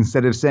point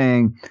instead of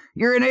saying,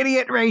 "You're an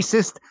idiot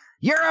racist.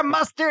 You're a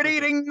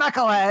mustard-eating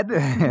knucklehead."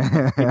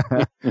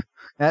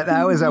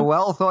 That was a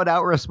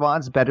well-thought-out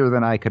response, better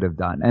than I could have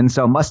done. And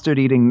so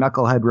mustard-eating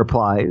knucklehead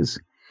replies,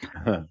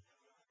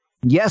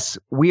 "Yes,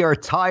 we are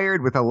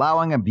tired with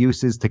allowing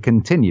abuses to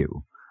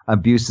continue.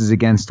 Abuses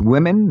against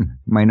women,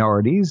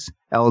 minorities,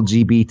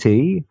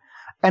 LGBT,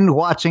 and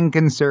watching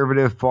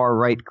conservative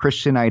far-right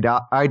Christian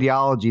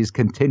ideologies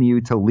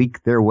continue to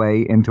leak their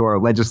way into our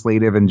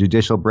legislative and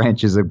judicial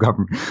branches of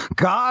government."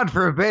 God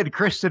forbid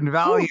Christian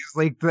values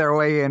leak their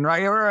way in,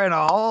 right? We're in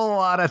a whole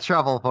lot of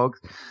trouble,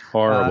 folks.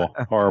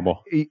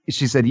 Horrible.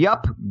 She said,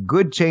 "Yup,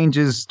 good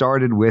changes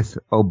started with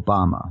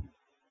Obama."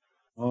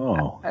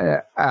 Oh.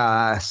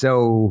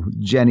 So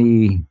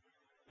Jenny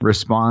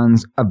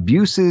responds,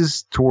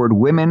 "Abuses toward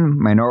women,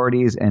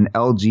 minorities, and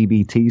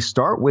LGBT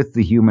start with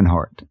the human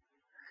heart.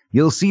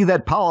 You'll see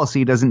that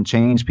policy doesn't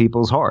change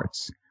people's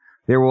hearts.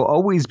 There will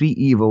always be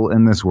evil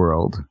in this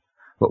world,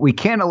 but we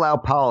can't allow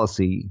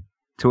policy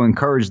to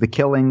encourage the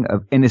killing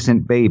of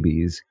innocent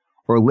babies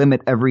or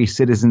limit every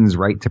citizen's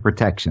right to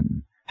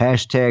protection.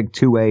 Hashtag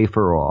 2A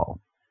for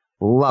all."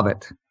 Love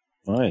it.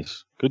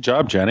 Nice. Good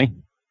job, Jenny.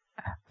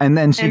 And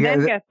then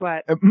guess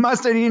what?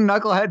 Mustard-eating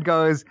knucklehead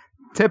goes,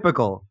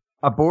 "Typical.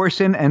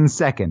 Abortion and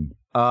second.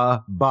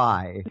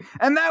 Bye."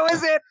 And that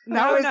was it.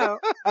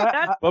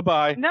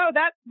 Bye-bye. No.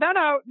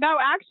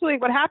 Actually,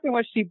 what happened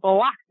was she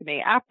blocked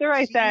me after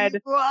I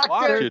said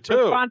blocked you too.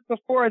 Response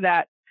before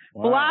that.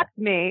 Wow. Blocked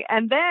me,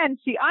 and then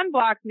she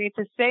unblocked me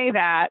to say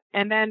that,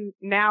 and then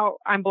now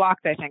I'm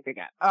blocked, I think,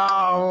 again.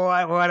 Oh,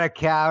 what a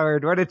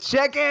coward. What a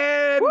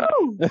chicken.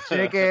 Woo!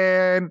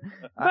 Chicken.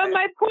 But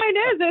my point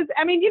is,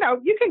 I mean, you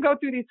can go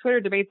through these Twitter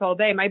debates all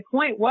day. My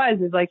point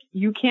is like,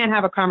 you can't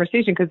have a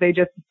conversation because they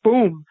just,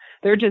 boom,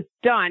 they're just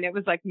done. It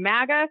was like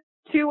MAGA,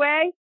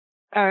 2A,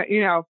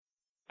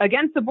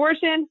 against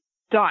abortion,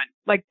 done.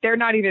 Like they're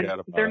not sitting at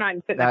the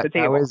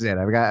table. That was it.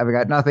 I've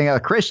got nothing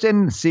else.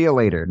 Christian, see you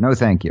later. No,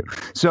 thank you.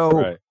 So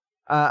right.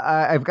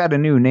 I've got a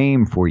new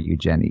name for you,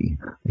 Jenny.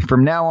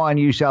 From now on,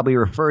 you shall be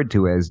referred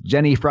to as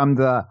Jenny from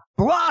the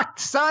blocked,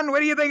 son.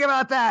 What do you think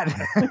about that?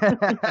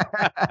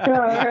 All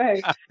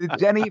right.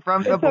 Jenny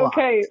from the blocked.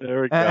 Okay.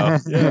 There we go.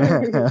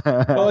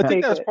 Yeah. Well, I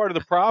think that's part of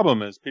the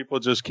problem is people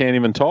just can't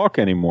even talk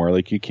anymore.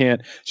 Like you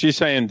can't. She's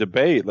saying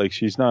debate. Like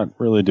she's not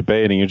really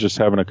debating. You're just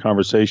having a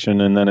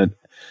conversation, and then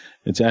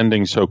it's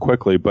ending so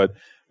quickly. But,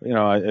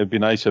 it'd be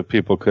nice if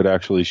people could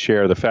actually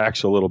share the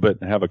facts a little bit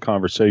and have a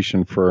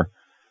conversation for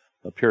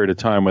a period of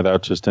time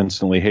without just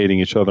instantly hating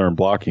each other and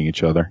blocking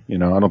each other. I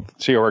don't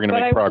see how we're going to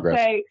make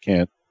progress.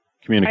 Can't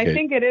communicate. I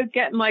think it is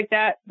getting like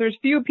that. There's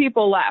few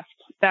people left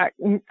that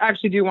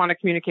actually do want to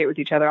communicate with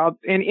each other.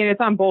 And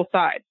it's on both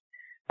sides.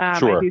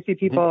 Sure. I do see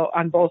people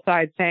on both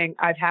sides saying,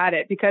 I've had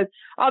it, because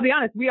I'll be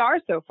honest, we are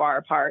so far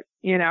apart,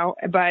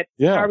 but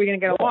how are we going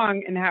to get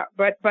along? And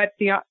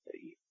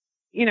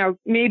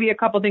maybe a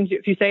couple things,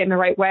 if you say it in the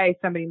right way,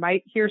 somebody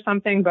might hear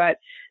something, but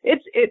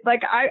it's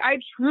like, I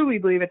truly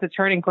believe it's a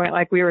turning point.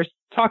 Like we were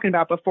talking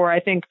about before, I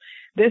think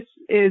this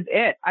is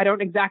it. I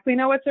don't exactly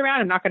know what's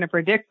around. I'm not going to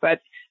predict, but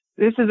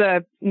this is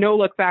a no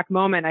look back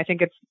moment. I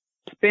think it's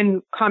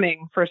been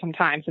coming for some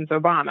time since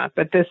Obama,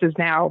 but this is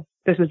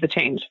the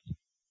change.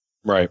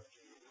 Right.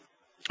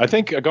 I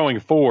think going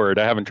forward,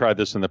 I haven't tried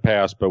this in the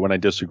past, but when I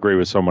disagree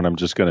with someone, I'm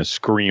just going to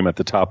scream at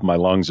the top of my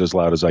lungs as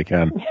loud as I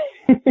can.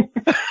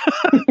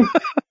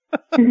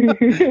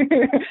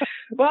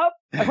 Well,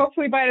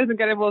 hopefully Biden doesn't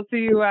get it. We'll see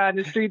you in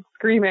the streets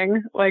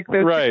screaming like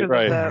this. Right.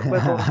 Yeah,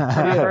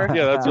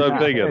 that's what I'm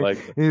thinking.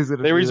 Like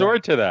they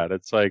resort to that.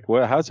 It's like,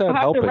 well, how's that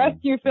helping? We'll have to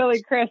rescue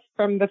Philly Chris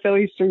from the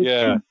Philly streets.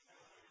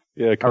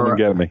 Yeah, come and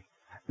get me.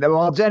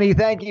 Well, Jenny,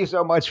 thank you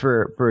so much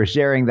for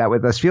sharing that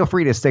with us. Feel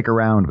free to stick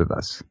around with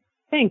us.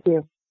 Thank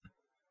you.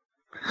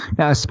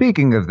 Now,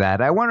 speaking of that,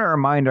 I want to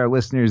remind our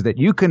listeners that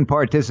you can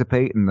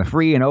participate in the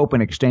free and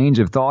open exchange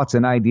of thoughts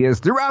and ideas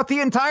throughout the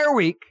entire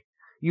week,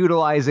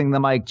 utilizing the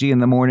Mike G in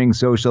the Morning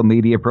social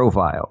media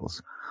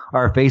profiles.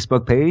 Our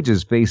Facebook page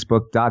is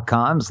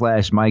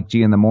facebook.com/Mike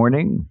G in the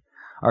Morning.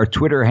 Our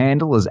Twitter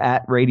handle is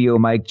 @Radio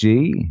Mike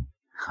G.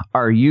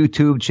 Our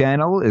YouTube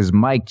channel is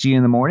Mike G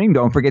in the Morning.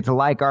 Don't forget to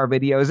like our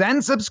videos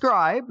and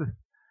subscribe.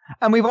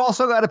 And we've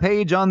also got a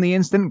page on the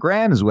Instant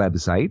Grams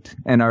website,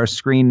 and our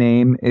screen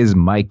name is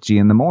Mike G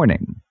in the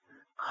Morning.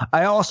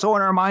 I also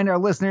want to remind our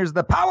listeners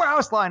the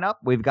powerhouse lineup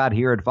we've got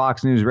here at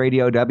Fox News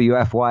Radio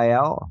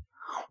WFYL.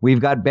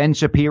 We've got Ben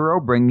Shapiro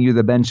bringing you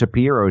the Ben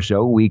Shapiro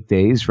Show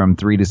weekdays from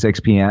 3 to 6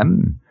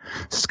 p.m.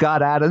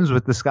 Scott Adams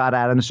with the Scott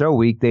Adams Show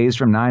weekdays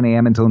from 9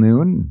 a.m. until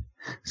noon.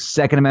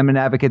 Second Amendment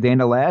advocate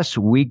Dana Lash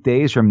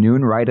weekdays from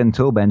noon right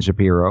until Ben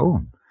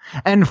Shapiro.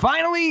 And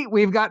finally,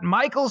 we've got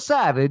Michael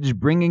Savage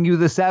bringing you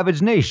the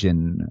Savage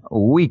Nation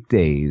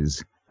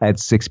weekdays at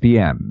 6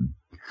 p.m.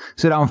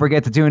 So don't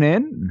forget to tune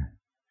in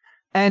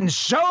and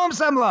show them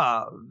some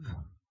love.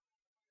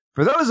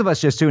 For those of us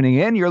just tuning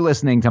in, you're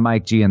listening to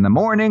Mike G in the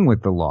Morning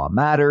with The Law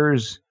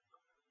Matters,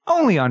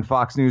 only on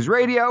Fox News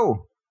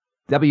Radio,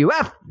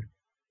 WFYL.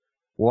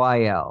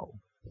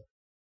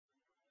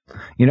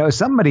 You know,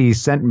 somebody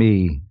sent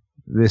me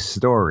this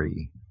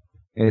story.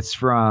 It's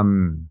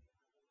from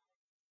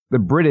the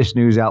British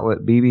news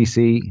outlet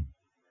BBC,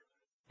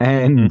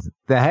 and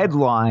the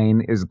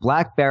headline is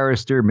Black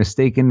Barrister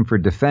Mistaken for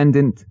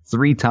Defendant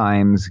 3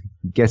 Times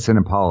Gets an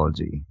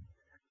Apology.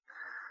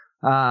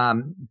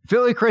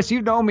 Philly Chris,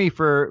 you've known me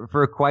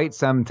for quite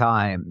some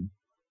time.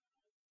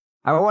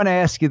 I want to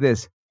ask you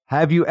this.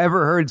 Have you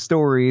ever heard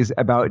stories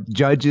about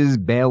judges,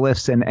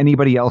 bailiffs, and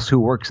anybody else who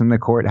works in the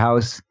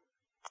courthouse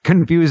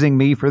confusing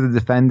me for the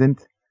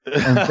defendant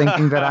and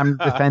thinking that I'm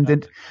the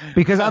defendant?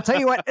 Because I'll tell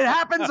you what, it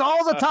happens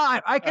all the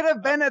time. I could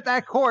have been at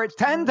that court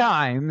 10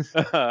 times.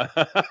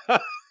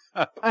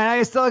 And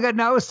I still get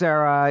no,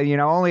 sir.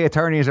 Only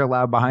attorneys are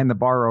allowed behind the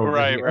bar over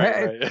here.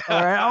 Right.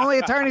 All right. Only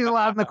attorneys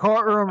allowed in the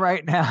courtroom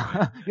right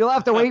now. You'll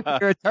have to wait for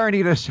your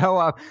attorney to show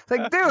up. It's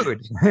like,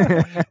 dude.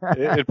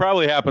 It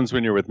probably happens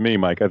when you're with me,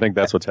 Mike. I think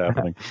that's what's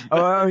happening.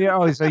 So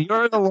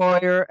you're the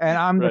lawyer and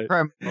I'm the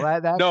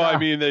criminal. No, I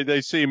mean,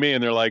 they see me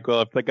and they're like,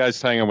 well, if the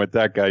guy's hanging with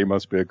that guy, he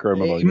must be a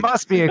criminal. He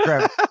must be a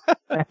criminal.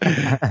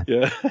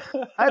 Yeah.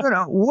 I don't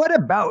know. What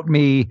about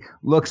me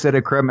looks at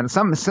a criminal?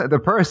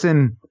 The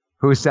person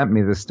who sent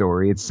me this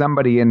story, it's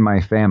somebody in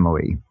my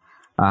family,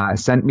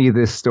 sent me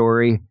this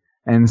story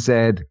and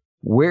said,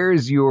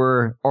 where's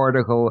your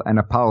article and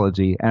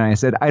apology? And I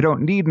said, I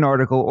don't need an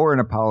article or an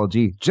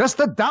apology, just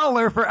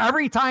 $1 for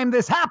every time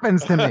this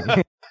happens to me.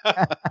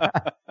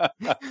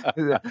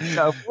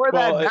 So for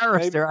that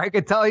barrister, I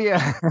could tell you,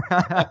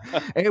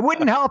 it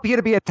wouldn't help you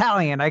to be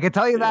Italian. I could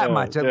tell you that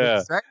much. At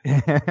least, right?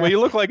 Well,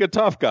 you look like a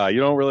tough guy. You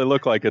don't really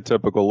look like a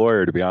typical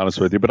lawyer, to be honest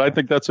with you. But I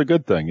think that's a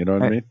good thing. You know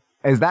what I mean?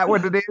 Is that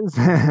what it is?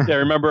 Yeah,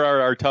 remember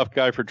our tough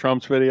guy for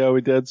Trump's video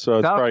we did? So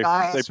it's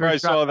they probably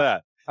saw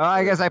that. Oh,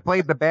 I guess I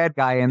played the bad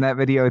guy in that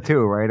video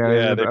too, right?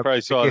 Yeah, they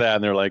probably saw that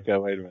and they're like, oh,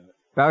 wait a minute.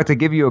 About to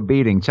give you a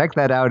beating. Check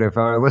that out if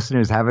our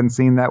listeners haven't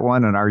seen that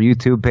one on our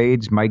YouTube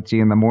page, Mike G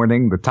in the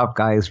Morning, the Tough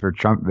Guys for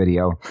Trump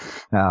video.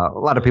 A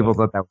lot of people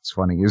thought that was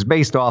funny. It was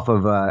based off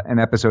of an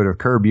episode of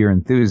Curb Your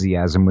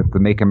Enthusiasm with the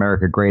Make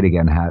America Great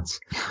Again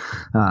hats.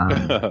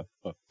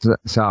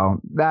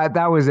 So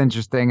that was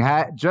interesting.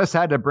 Just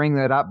had to bring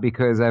that up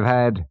because I've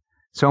had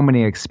so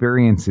many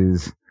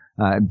experiences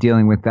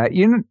dealing with that.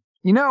 You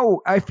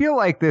know, I feel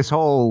like this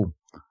whole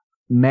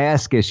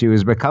mask issue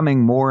is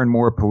becoming more and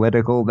more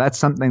political. That's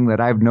something that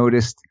I've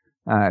noticed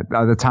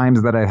the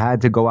times that I've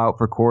had to go out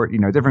for court. You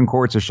know, different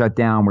courts are shut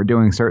down. We're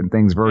doing certain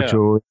things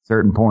virtually at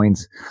certain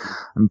points.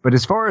 But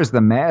as far as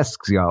the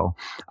masks go,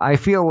 I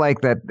feel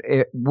like that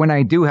when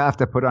I do have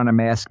to put on a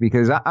mask,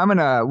 because I'm in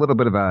a little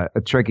bit of a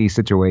tricky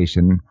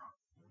situation.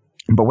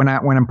 But when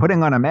I'm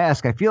putting on a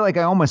mask, I feel like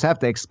I almost have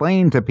to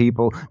explain to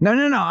people, no,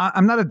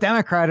 I'm not a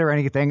Democrat or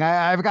anything.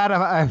 I've got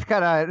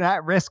a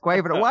at-risk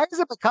waiver. Why does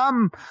it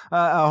become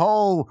a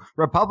whole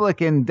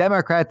Republican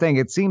Democrat thing?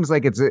 It seems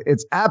like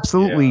it's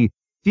absolutely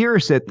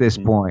fierce at this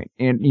point.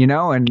 And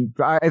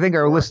I think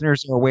our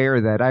listeners are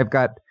aware that I've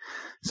got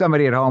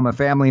somebody at home, a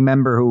family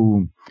member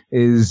who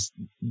is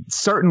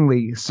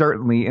certainly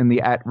in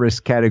the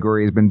at-risk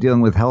category, has been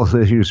dealing with health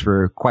issues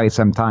for quite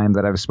some time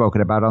that I've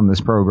spoken about on this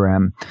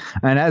program.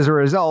 And as a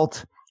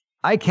result,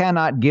 I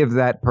cannot give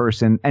that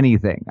person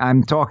anything.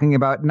 I'm talking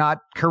about not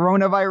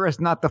coronavirus,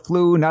 not the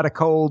flu, not a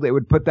cold. It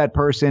would put that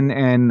person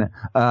in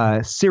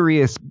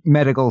serious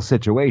medical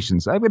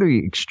situations. I'm going to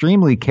be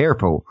extremely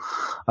careful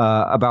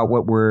about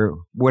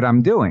what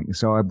I'm doing.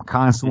 So I'm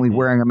constantly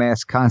wearing a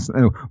mask,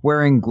 constantly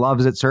wearing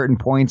gloves at certain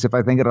points if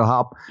I think it'll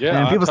help.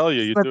 Yeah, and people tell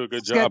you do a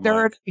good job.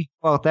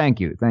 Well, thank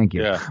you.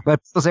 Yeah.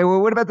 But they'll say,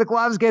 well, what about the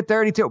gloves get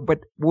dirty too?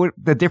 But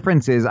the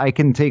difference is I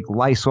can take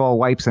Lysol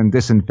wipes and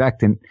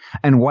disinfectant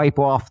and wipe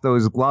off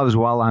those gloves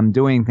while I'm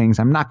doing things.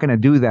 I'm not going to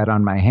do that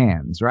on my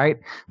hands, right?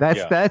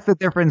 That's the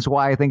difference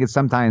why I think it's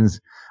sometimes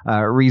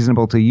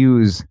reasonable to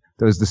use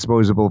those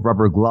disposable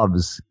rubber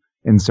gloves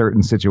in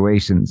certain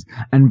situations.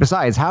 And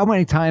besides, how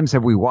many times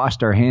have we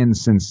washed our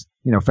hands since,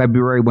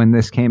 February when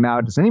this came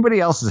out? Is anybody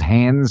else's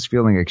hands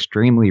feeling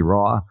extremely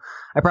raw?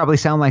 I probably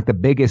sound like the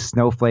biggest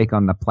snowflake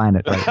on the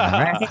planet right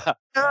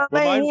now,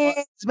 right?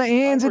 My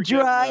hands are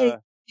dry.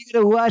 You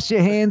gotta wash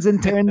your hands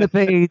and turn the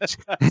page.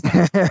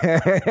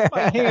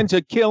 My hands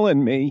are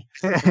killing me.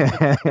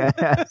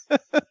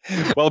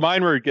 Well,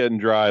 mine were getting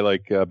dry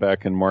like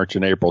back in March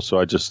and April, so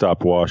I just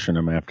stopped washing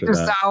them after that.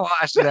 Stop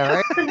washing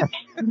them,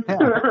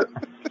 right?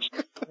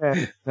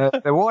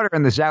 The water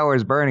in the shower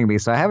is burning me,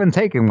 so I haven't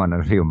taken one in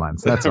a few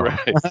months. That's all. Right.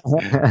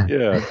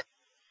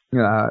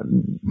 Yeah.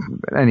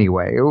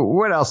 Anyway,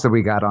 what else have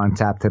we got on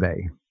tap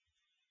today?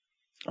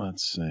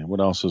 Let's see. What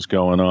else is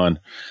going on?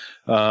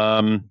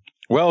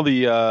 Well,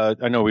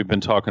 I know we've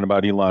been talking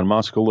about Elon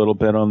Musk a little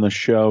bit on the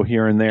show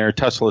here and there.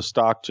 Tesla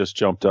stock just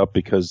jumped up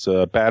because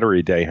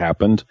Battery Day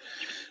happened.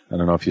 I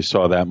don't know if you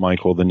saw that,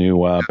 Michael, the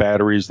new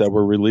batteries that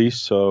were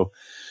released. So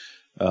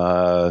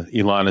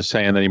Elon is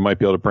saying that he might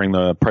be able to bring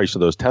the price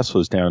of those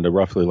Teslas down to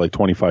roughly like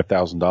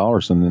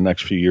 $25,000 in the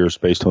next few years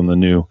based on the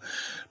new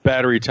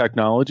battery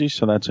technology.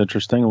 So that's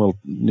interesting. A little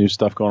new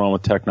stuff going on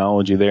with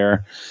technology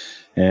there.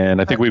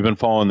 And I think we've been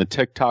following the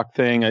TikTok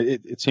thing.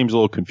 It seems a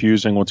little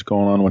confusing what's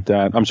going on with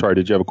that. I'm sorry.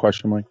 Did you have a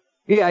question, Mike?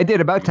 Yeah, I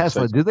did. About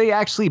Tesla. Do they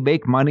actually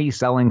make money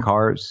selling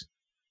cars?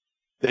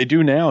 They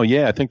do now.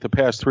 Yeah. I think the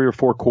past 3 or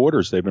 4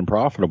 quarters they've been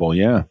profitable.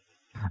 Yeah.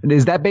 And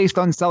is that based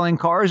on selling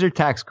cars or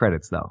tax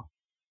credits, though?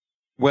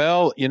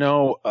 Well,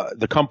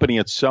 the company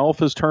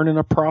itself is turning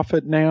a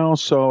profit now.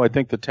 So I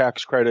think the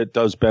tax credit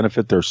does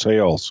benefit their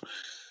sales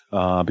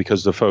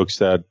because the folks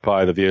that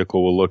buy the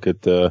vehicle will look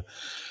at the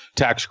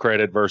tax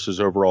credit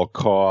versus overall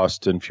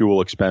cost and fuel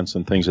expense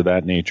and things of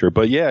that nature.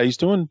 But yeah, he's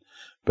doing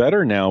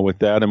better now with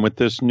that. And with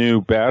this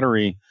new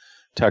battery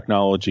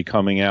technology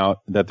coming out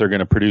that they're going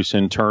to produce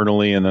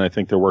internally, and then I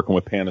think they're working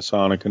with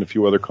Panasonic and a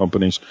few other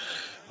companies,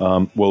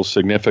 will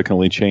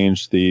significantly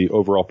change the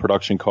overall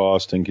production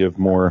cost and give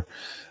more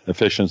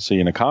efficiency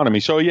and economy.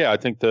 So yeah, I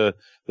think the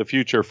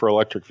future for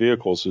electric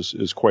vehicles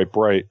is quite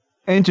bright.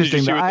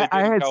 Interesting.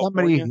 I heard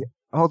somebody...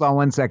 Hold on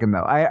 1 second,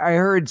 though. I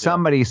heard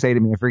somebody say to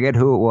me, I forget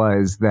who it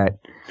was, that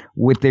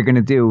what they're going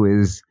to do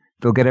is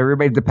they'll get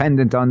everybody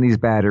dependent on these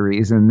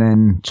batteries, and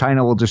then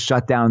China will just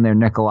shut down their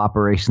nickel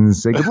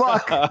operations and say, good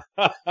luck.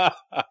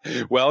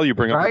 Well, you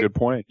bring up a good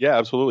point. Yeah,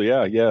 absolutely.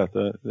 Yeah.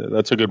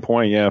 That's a good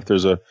point. Yeah, if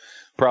there's a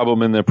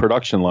problem in the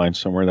production line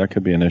somewhere, that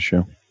could be an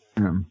issue.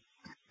 What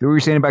were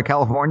you saying about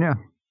California?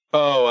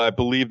 Oh, I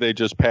believe they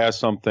just passed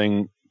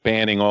something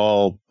banning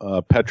all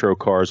petro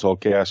cars, all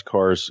gas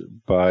cars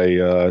by,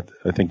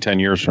 I think, 10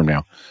 years from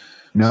now.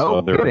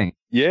 No kidding.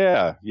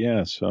 Yeah.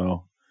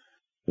 So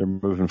they're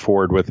moving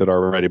forward with it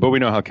already. But we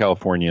know how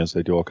California is.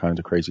 They do all kinds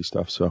of crazy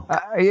stuff. So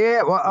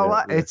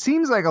it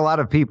seems like a lot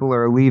of people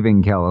are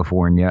leaving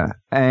California.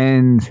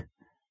 And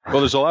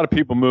well, there's a lot of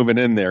people moving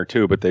in there,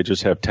 too, but they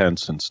just have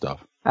tents and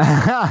stuff.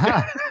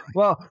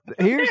 Well,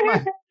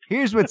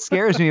 Here's what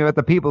scares me about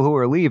the people who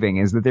are leaving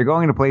is that they're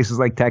going to places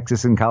like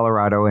Texas and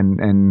Colorado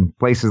and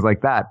places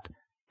like that.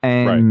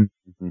 And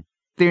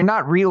they're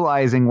not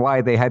realizing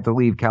why they had to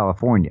leave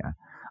California.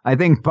 I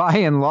think by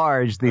and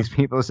large, these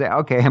people say,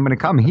 okay, I'm going to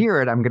come here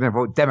and I'm going to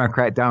vote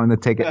Democrat down the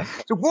ticket.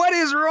 So what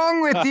is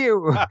wrong with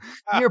you?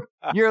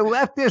 Your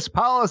leftist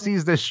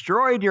policies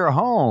destroyed your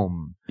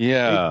home.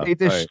 Yeah. They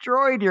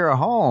destroyed your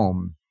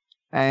home.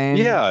 And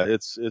yeah,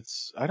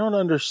 it's I don't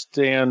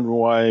understand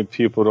why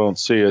people don't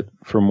see it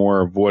for more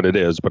of what it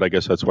is, but I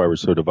guess that's why we're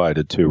so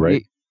divided too,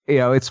 right?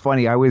 It's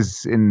funny. I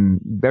was in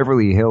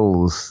Beverly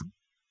Hills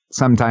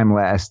sometime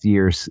last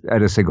year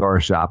at a cigar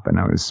shop,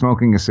 and I was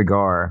smoking a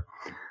cigar,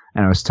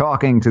 and I was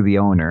talking to the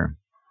owner,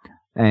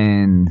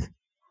 and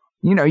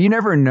you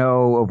never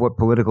know of what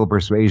political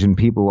persuasion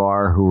people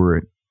are who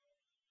are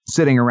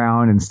sitting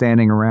around and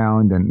standing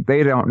around, and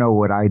they don't know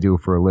what I do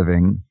for a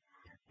living.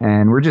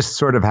 And we're just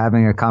sort of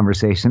having a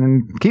conversation.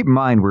 And keep in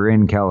mind, we're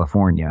in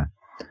California.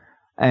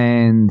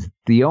 And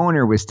the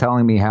owner was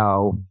telling me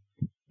how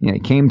he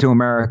came to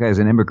America as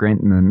an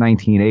immigrant in the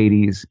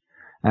 1980s.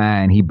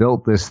 And he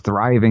built this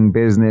thriving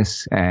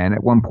business. And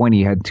at one point,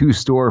 he had 2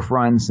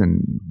 storefronts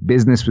and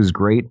business was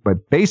great.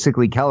 But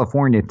basically,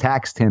 California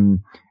taxed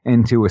him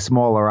into a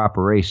smaller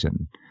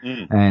operation.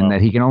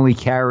 That he can only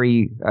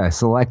carry a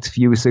select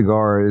few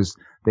cigars.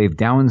 They've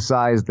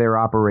downsized their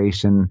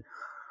operation.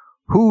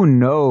 Who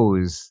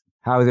knows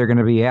how they're going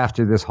to be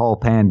after this whole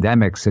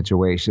pandemic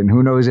situation?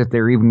 Who knows if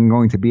they're even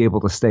going to be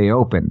able to stay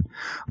open?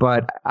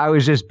 But I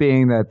was just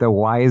being the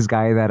wise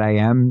guy that I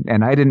am,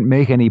 and I didn't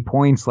make any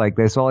points like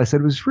this. All I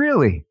said was,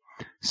 really?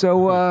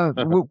 So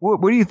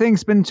what do you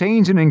think's been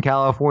changing in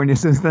California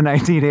since the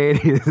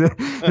 1980s?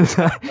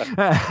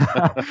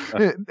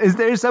 Is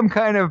there some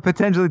kind of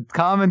potentially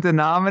common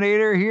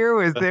denominator here?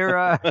 Was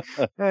there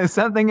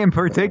something in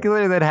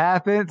particular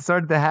that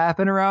started to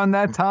happen around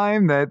that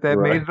time that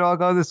made it all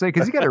go this way?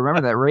 Because you got to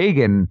remember that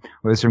Reagan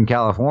was from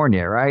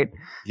California, right?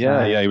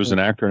 Yeah, he was an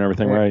actor and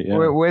everything, right? Yeah.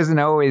 It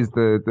wasn't always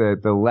the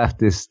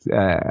leftist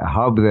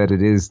hub that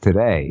it is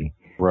today.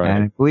 Right.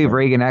 And I believe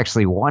Reagan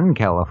actually won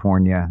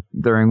California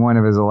during one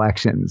of his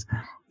elections.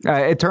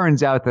 It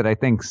turns out that I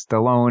think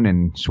Stallone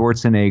and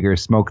Schwarzenegger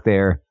smoked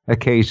there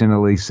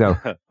occasionally. So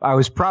I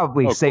was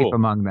probably safe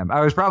among them.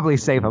 I was probably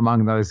safe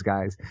among those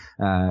guys,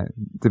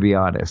 to be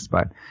honest.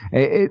 But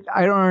I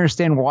don't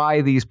understand why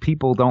these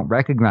people don't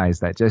recognize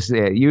that. Just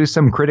use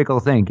some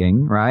critical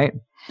thinking, right?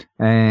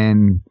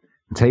 And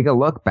take a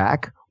look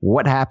back.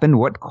 what happened,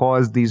 what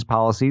caused these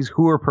policies,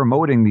 who are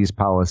promoting these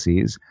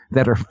policies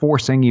that are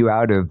forcing you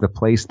out of the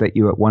place that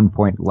you at one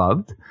point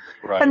loved,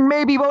 right. And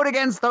maybe vote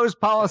against those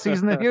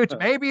policies in the future.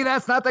 Maybe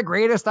that's not the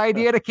greatest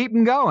idea to keep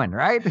them going,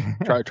 right?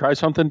 Try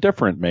something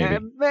different, maybe.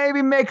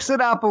 Maybe mix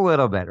it up a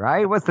little bit,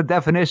 right? What's the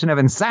definition of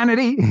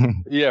insanity?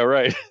 Yeah,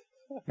 right.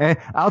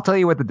 I'll tell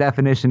you what the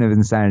definition of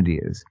insanity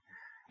is.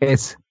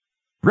 It's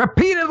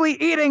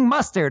repeatedly eating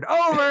mustard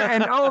over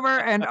and over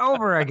and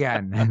over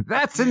again.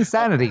 That's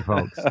insanity,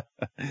 folks.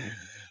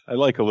 I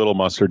like a little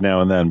mustard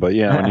now and then, but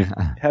yeah, when you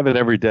have it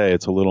every day,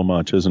 it's a little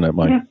much, isn't it,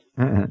 Mike?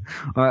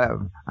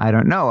 Well, I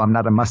don't know. I'm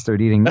not a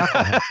mustard-eating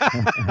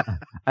knucklehead.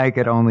 I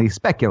could only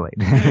speculate.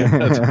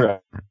 That's right.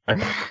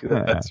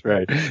 That's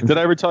right. Did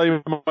I ever tell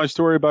you my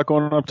story about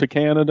going up to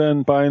Canada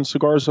and buying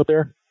cigars up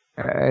there?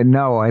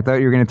 No, I thought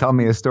you were going to tell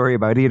me a story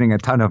about eating a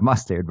ton of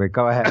mustard, but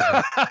go ahead.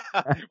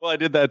 Well, I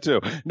did that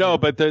too. No,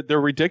 but they're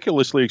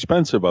ridiculously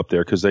expensive up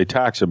there because they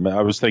tax them.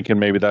 I was thinking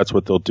maybe that's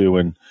what they'll do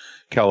in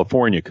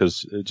California,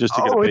 because just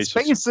to get a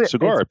basic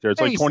cigar up there, it's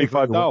like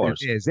 $25.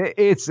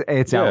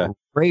 It's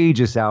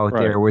outrageous out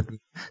there with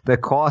the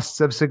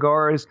costs of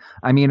cigars.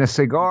 I mean, a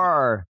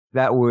cigar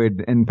that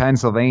would, in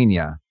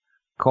Pennsylvania,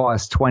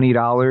 cost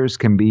 $20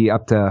 can be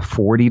up to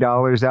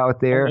 $40 out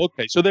there. Oh,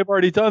 okay, so they've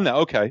already done that.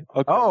 Okay.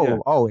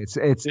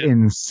 It's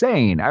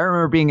insane. I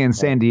remember being in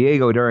San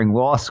Diego during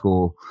law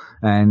school,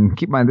 and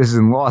keep in mind, this is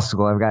in law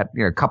school. I've got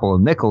a couple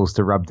of nickels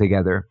to rub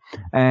together,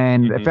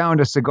 and I found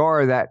a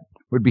cigar that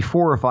would be $4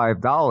 or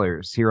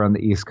 $5 here on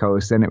the East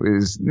Coast, and it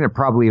was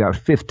probably about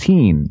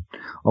 15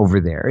 over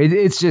there.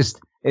 It's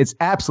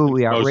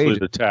absolutely outrageous. Mostly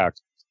the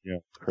tax. Yeah,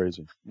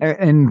 crazy.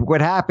 And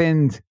what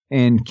happened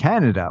in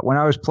Canada when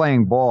I was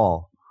playing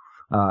ball?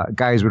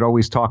 Guys would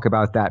always talk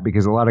about that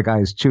because a lot of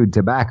guys chewed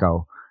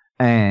tobacco,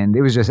 and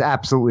it was just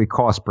absolutely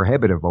cost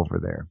prohibitive over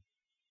there.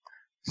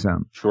 So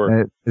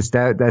sure,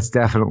 that's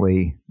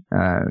definitely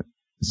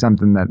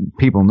something that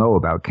people know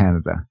about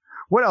Canada.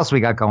 What else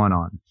we got going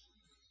on?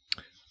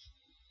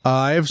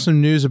 I have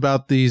some news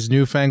about these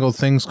newfangled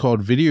things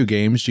called video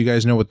games. Do you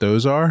guys know what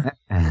those are?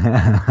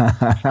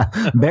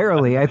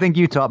 Barely. I think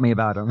you taught me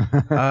about them.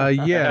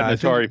 Yeah,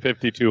 Atari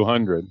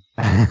 5200.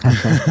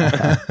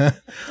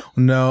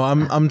 No,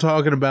 I'm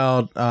talking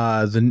about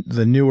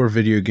the newer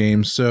video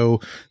games.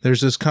 So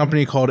there's this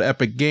company called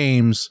Epic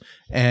Games,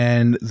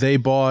 and they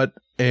bought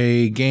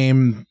a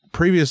game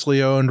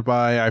previously owned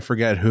by I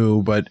forget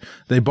who, but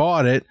they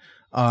bought it.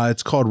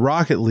 It's called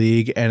Rocket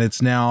League, and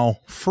it's now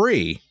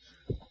free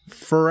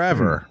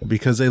forever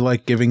because they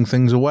like giving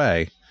things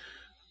away.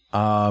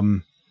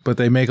 But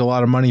they make a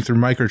lot of money through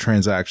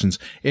microtransactions.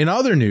 In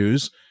other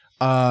news,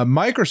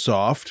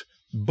 Microsoft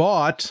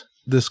bought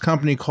this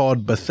company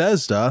called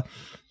Bethesda,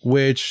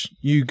 which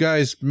you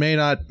guys may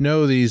not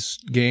know these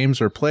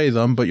games or play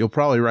them, but you'll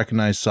probably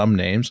recognize some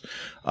names.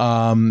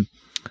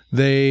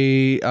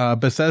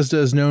 Bethesda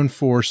is known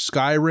for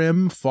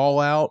Skyrim,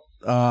 Fallout,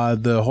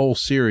 the whole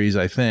series,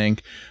 I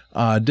think.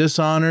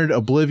 Dishonored,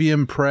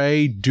 Oblivion,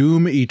 Prey,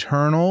 Doom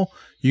Eternal.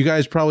 You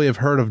guys probably have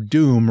heard of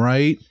Doom,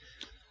 right?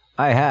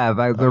 I have.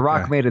 The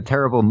Rock made a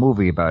terrible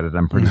movie about it,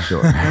 I'm pretty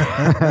sure.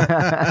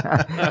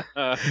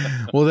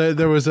 Well,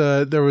 there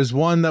was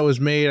one that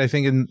was made, I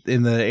think,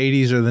 in the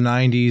 80s or the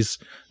 90s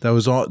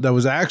that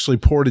was actually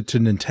ported to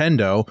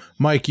Nintendo.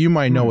 Mike, you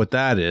might know what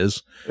that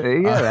is.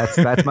 Yeah,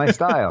 that's my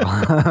style.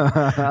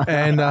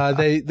 And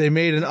they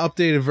made an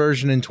updated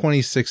version in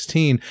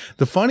 2016.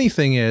 The funny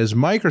thing is,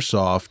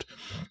 Microsoft,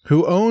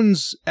 who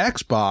owns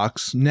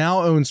Xbox,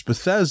 now owns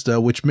Bethesda,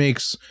 which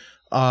makes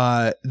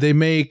they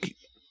make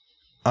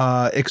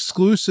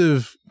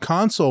exclusive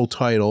console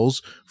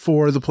titles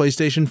for the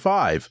PlayStation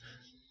 5,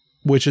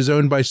 which is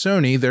owned by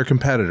Sony, their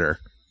competitor.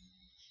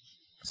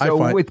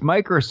 So with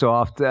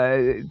Microsoft,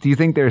 do you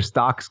think their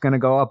stock's going to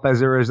go up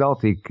as a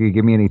result? Can you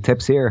give me any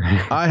tips here?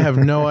 I have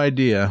no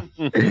idea.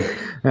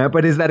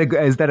 But is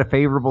that a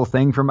favorable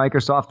thing for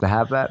Microsoft to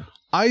have that?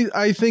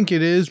 I think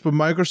it is, but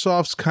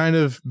Microsoft's kind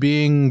of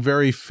being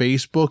very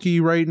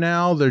Facebooky right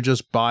now. They're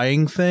just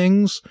buying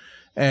things.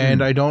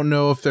 And I don't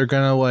know if they're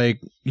going to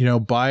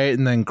buy it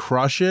and then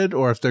crush it,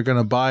 or if they're going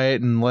to buy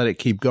it and let it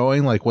keep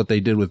going like what they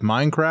did with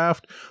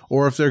Minecraft,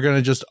 or if they're going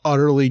to just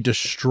utterly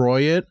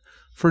destroy it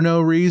for no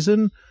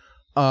reason.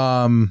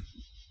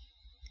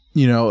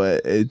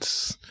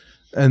 It's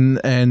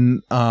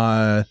and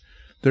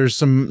there's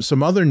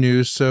some other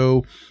news.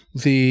 So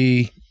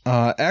the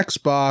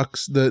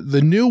Xbox,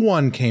 the new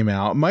one came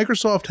out.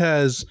 Microsoft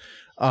has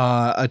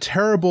a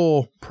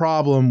terrible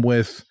problem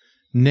with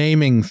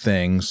naming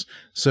things.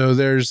 So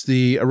there's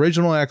the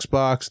original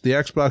Xbox, the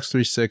Xbox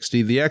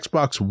 360, the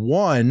Xbox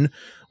One,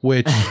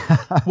 which,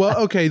 well,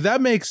 okay,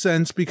 that makes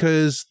sense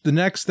because the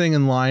next thing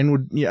in line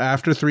would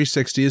after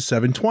 360 is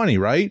 720,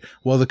 right?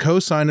 Well, the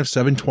cosine of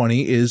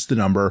 720 is the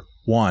number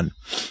 1.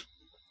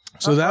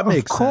 So that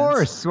makes sense. Of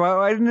course.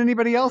 Why didn't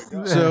anybody else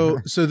do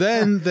that? So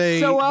then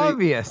they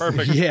obvious.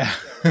 Perfect. Yeah.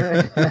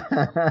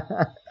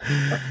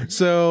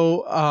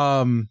 So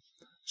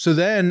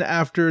then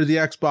after the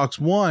Xbox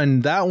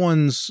One, that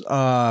one's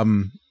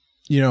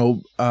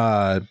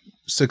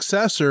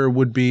successor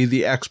would be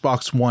the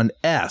Xbox One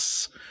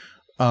S,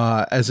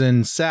 as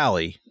in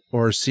Sally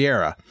or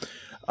Sierra.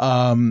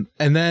 And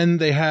then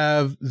they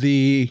have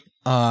the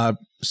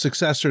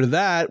successor to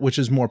that, which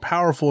is more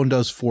powerful and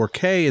does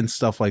 4K and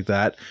stuff like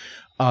that.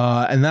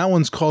 And that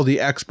one's called the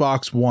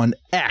Xbox One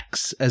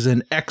X, as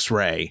in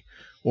X-Ray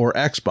or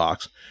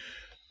Xbox.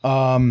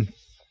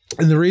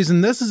 And the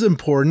reason this is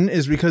important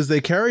is because they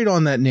carried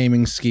on that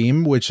naming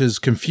scheme, which has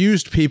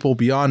confused people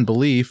beyond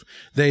belief.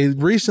 They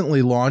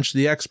recently launched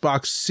the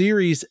Xbox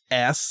Series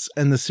S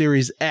and the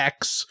Series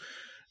X,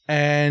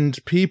 and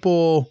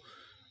people,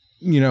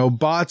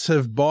 bots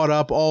have bought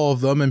up all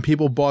of them, and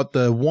people bought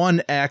the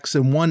One X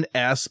and One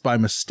S by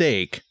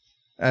mistake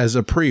as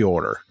a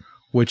pre-order,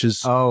 which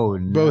is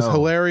both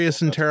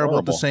hilarious and terrible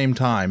at the same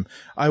time.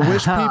 I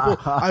wish people,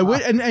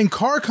 and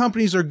car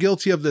companies are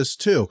guilty of this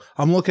too.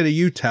 I'm looking at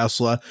you,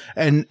 Tesla,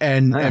 and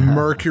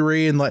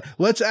Mercury, and like,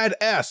 let's add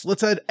S,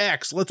 let's add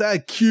X, let's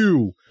add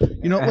Q.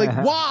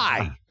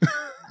 Why?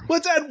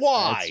 Let's add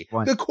Y.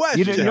 The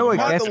question. You know what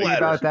gets me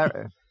about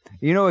that?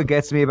 You know what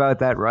gets me about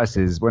that, Russ,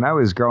 is when I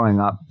was growing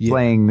up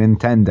playing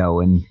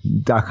Nintendo and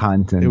Duck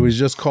Hunt, and it was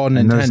just called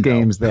Nintendo. Those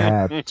games they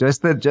had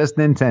just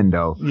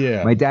Nintendo.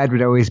 Yeah, my dad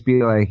would always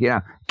be like,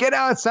 get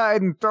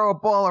outside and throw a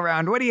ball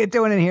around. What are you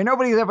doing in here?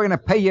 Nobody's ever going to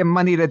pay you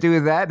money to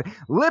do that.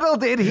 Little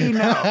did he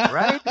know,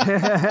 right?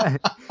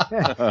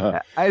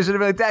 I should have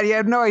been like, Dad, you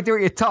have no idea what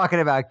you're talking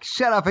about.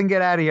 Shut up and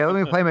get out of here.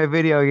 Let me play my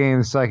video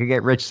games so I can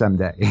get rich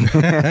someday.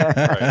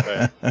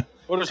 Right.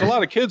 Well, there's a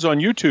lot of kids on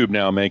YouTube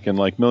now making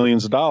like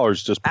millions of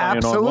dollars just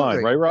playing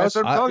online, right, Ross? That's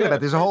what I'm talking about.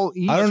 There's a whole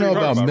I don't know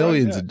about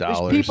millions of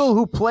dollars. There's people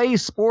who play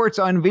sports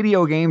on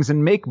video games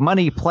and make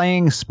money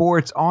playing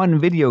sports on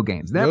video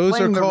games.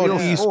 Those are called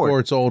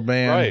esports, old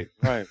man.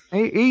 Right.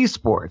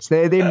 Esports.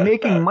 They're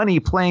making money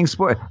playing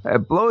sport.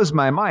 It blows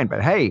my mind.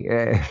 But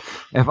hey,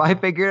 if I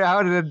figured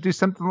out how to do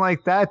something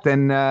like that,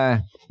 then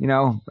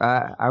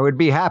I would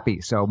be happy.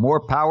 So more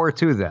power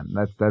to them.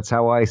 That's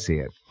how I see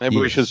it. Maybe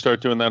we should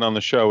start doing that on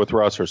the show with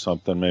Russ or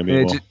something.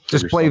 Maybe we'll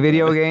just play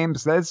video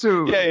games. That's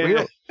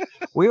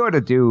we ought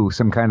to do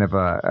some kind of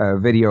a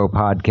video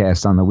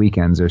podcast on the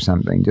weekends or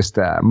something. Just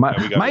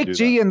Mike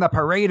G and the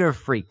Parade of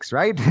Freaks,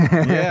 right?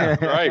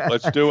 Yeah, right.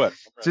 Let's do it.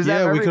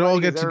 We could all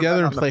get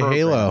together and play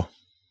Halo.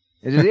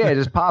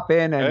 Just pop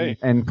in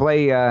and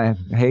play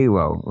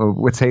Halo.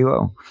 What's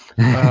Halo?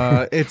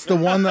 It's the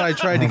one that I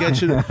tried to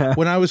get you to,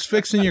 when I was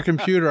fixing your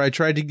computer, I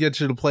tried to get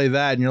you to play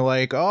that, and you're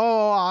like,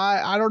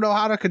 I don't know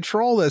how to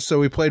control this, so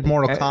we played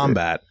Mortal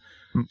Kombat.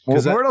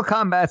 Well, Mortal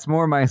Kombat's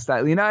more my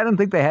style. I don't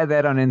think they had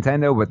that on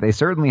Nintendo, but they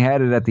certainly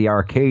had it at the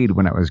arcade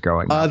when I was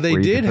growing up. They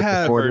did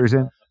have quarters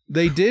in.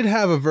 They did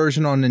have a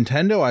version on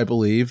Nintendo, I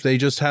believe. They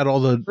just had all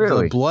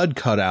the blood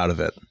cut out of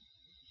it.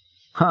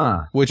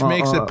 Huh. Which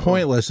makes it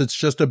pointless. It's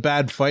just a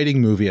bad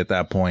fighting movie at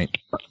that point.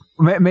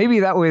 Maybe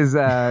that was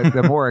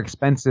the more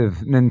expensive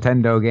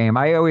Nintendo game.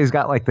 I always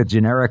got like the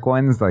generic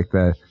ones, like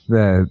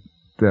the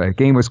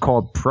game was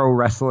called Pro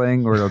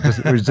Wrestling, or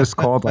it was just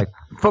called like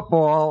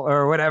football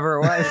or whatever it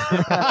was.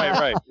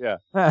 right,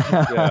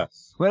 yeah.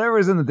 Whatever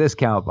was in the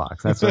discount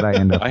box, that's what I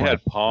ended up with. I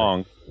had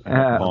Pong.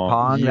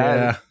 Pong,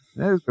 yeah.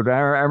 That was good. I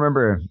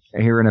remember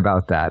hearing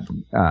about that.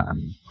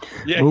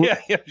 Yeah.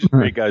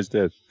 You guys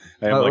did.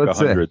 I have like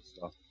 100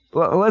 stuff.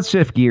 Well, let's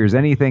shift gears.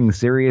 Anything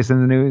serious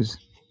in the news?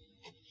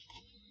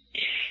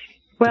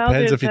 Well,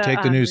 depends if you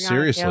take the news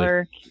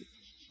seriously.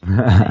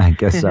 I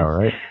guess so,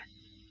 right?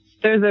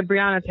 There's a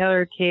Breonna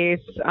Taylor case.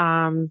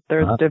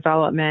 There's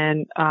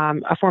development.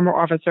 A former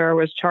officer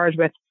was charged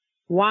with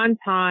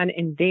wanton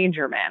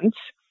endangerment.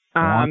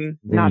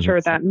 Not sure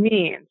what that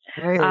means.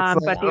 Hey,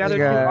 but the other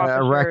two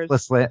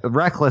officers, a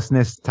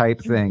recklessness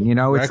type thing.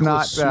 It's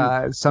not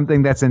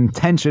something that's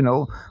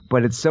intentional,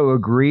 but it's so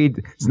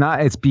egregious.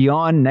 It's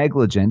beyond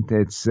negligent.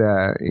 It's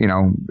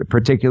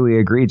particularly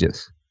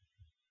egregious.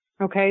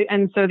 Okay,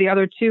 and so the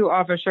other two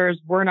officers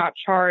were not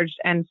charged,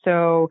 and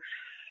so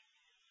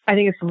I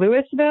think it's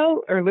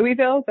Louisville.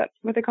 That's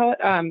what they call it.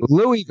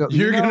 Louisville.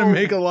 You're going to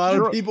make a lot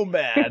of people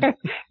mad.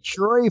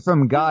 Troy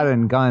from God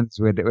and Guns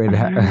would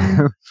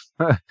have.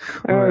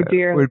 Oh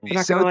dear! Would be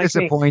so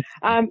disappointed.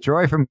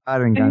 Troy from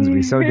God and Guns would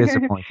be so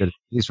disappointed.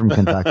 He's from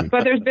Kentucky.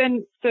 But there's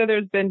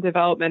been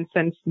development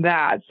since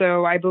that.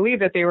 So I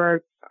believe that they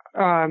were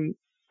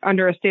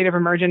under a state of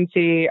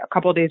emergency a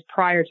couple of days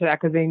prior to that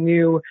because they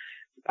knew.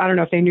 I don't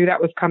know if they knew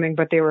that was coming,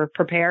 but they were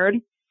prepared.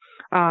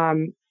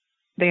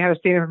 They had a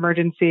state of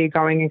emergency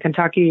going in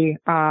Kentucky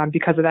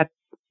because of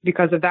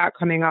that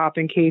coming up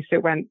in case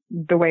it went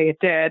the way it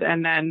did.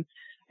 And then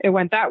it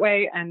went that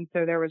way. And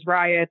so there was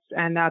riots.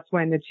 And that's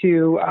when the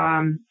two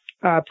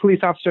police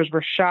officers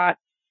were shot.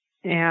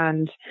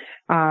 And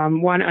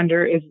one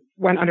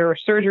went under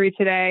surgery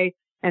today.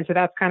 And so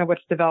that's kind of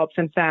what's developed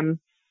since the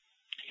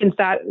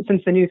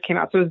news came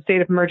out. So it was a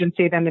state of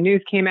emergency. Then the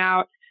news came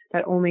out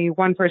that only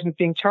one person is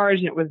being charged,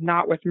 and it was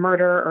not with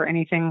murder or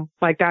anything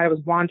like that. It was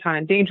wanton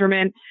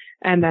endangerment.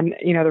 And then,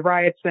 the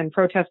riots and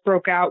protests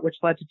broke out, which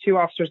led to two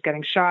officers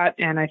getting shot.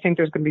 And I think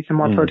there's going to be some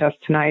more protests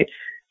tonight.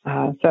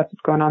 So that's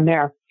what's going on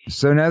there.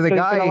 So now the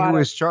guy who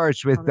was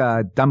charged with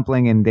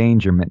dumpling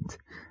endangerment,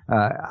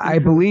 I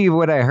believe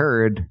what I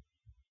heard.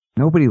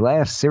 Nobody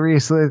laughs.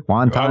 Seriously,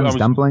 wontons,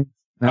 dumpling.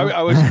 No?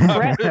 I was his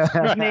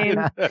name.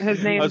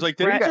 I was like,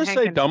 did Brett he just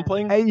say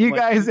dumpling? Hey, you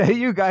guys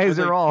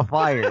are all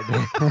fired.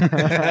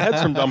 I had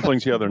some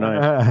dumplings the other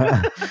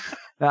night.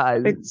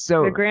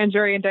 So the grand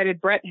jury indicted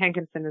Brett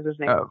Hankinson is his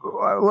name.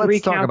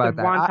 Let's talk about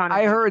that.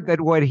 I heard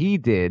that what he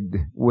did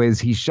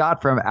was he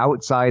shot from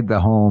outside the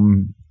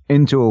home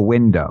into a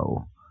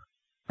window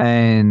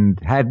and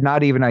had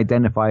not even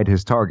identified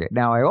his target.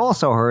 Now, I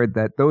also heard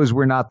that those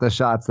were not the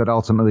shots that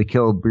ultimately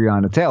killed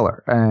Breonna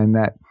Taylor, and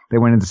that they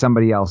went into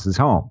somebody else's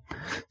home.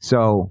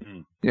 So,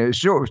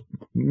 sure,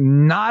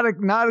 not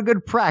a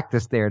good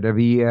practice there to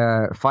be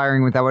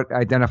firing without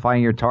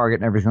identifying your target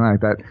and everything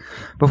like that.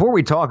 Before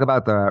we talk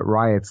about the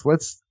riots,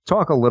 let's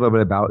talk a little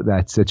bit about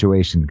that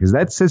situation, because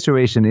that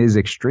situation is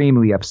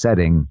extremely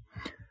upsetting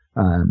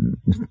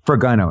for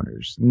gun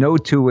owners. No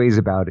two ways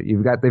about it.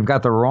 They've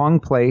got the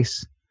wrong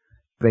place.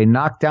 They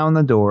knocked down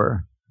the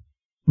door.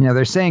 Now,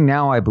 they're saying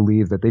now, I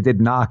believe, that they did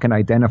knock and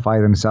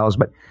identify themselves.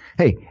 But,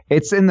 hey,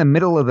 it's in the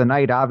middle of the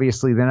night.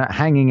 Obviously, they're not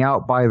hanging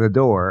out by the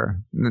door.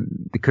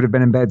 They could have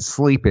been in bed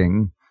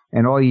sleeping,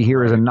 and all you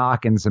hear is a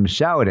knock and some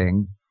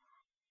shouting.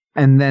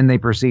 And then they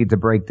proceed to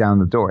break down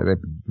the door. They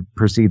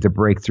proceed to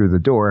break through the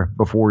door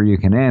before you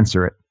can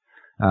answer it,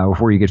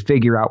 before you could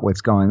figure out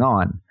what's going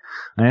on.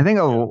 And I think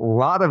a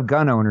lot of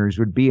gun owners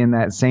would be in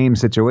that same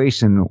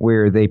situation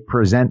where they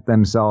present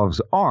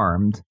themselves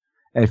armed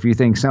if you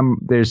think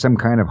there's some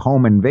kind of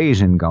home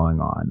invasion going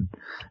on.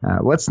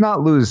 Let's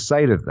not lose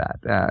sight of that.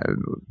 A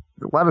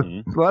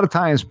lot of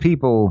times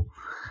people,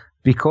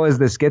 because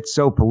this gets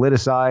so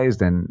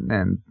politicized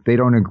and they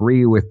don't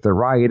agree with the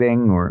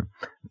rioting, or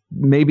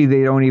maybe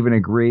they don't even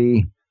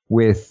agree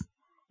with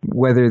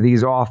whether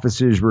these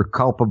officers were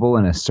culpable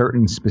in a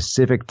certain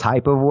specific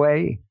type of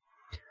way.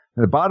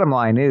 The bottom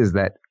line is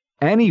that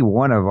any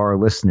one of our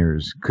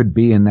listeners could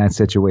be in that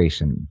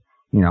situation.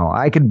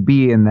 I could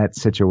be in that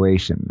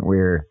situation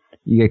where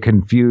you get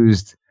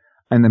confused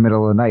in the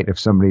middle of the night if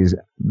somebody's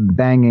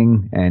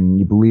banging and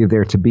you believe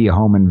there to be a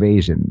home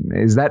invasion.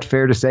 Is that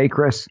fair to say,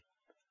 Chris?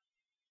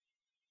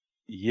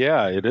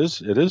 Yeah, it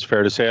is. It is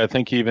fair to say. I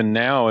think even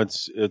now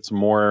it's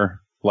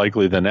more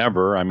likely than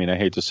ever. I mean, I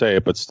hate to say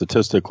it, but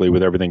statistically,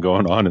 with everything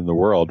going on in the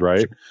world,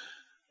 right?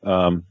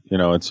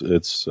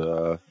 It's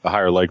a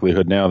higher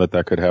likelihood now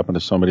that could happen to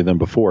somebody than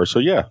before. So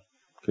yeah,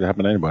 it could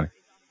happen to anybody.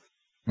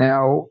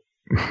 Now,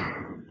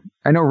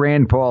 I know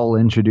Rand Paul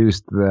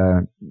introduced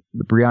the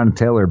Breonna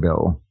Taylor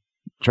bill,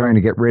 trying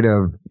to get rid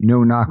of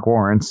no-knock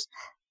warrants.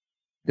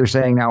 They're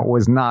saying now it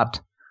was not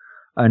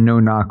a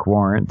no-knock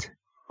warrant.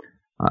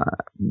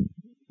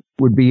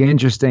 Would be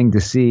interesting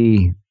to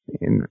see,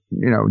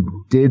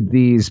 did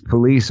these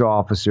police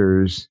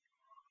officers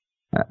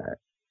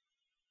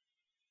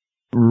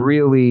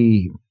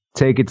really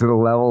take it to the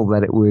level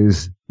that it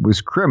was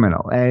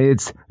criminal? And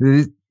it's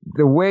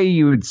the way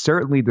you would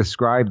certainly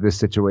describe this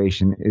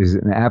situation is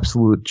an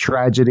absolute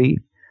tragedy.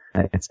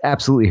 It's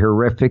absolutely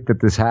horrific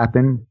that this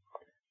happened.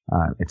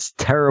 It's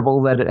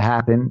terrible that it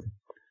happened.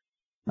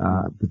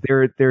 But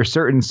there are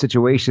certain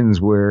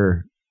situations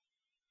where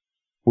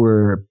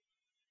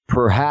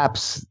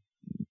perhaps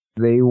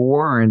they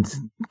weren't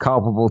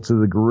culpable to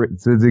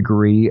the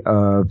degree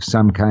of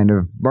some kind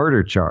of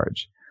murder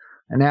charge.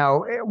 And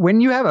now,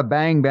 when you have a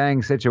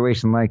bang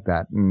situation like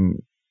that,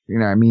 and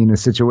a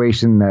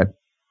situation that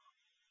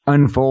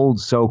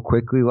unfolds so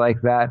quickly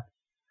like that,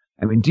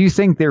 do you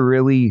think they're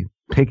really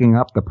picking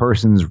up the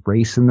person's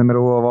race in the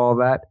middle of all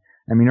that?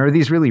 Are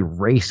these really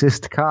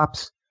racist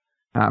cops?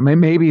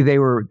 Maybe they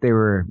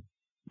were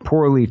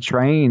poorly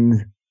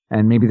trained,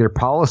 and maybe their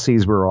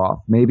policies were off.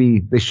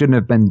 Maybe they shouldn't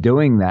have been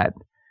doing that.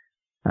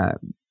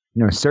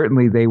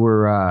 Certainly they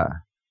were.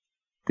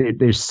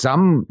 There's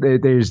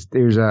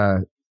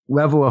a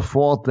level of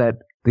fault that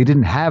they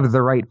didn't have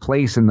the right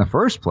place in the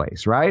first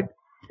place, right?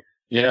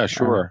 Yeah,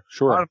 sure.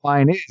 Bottom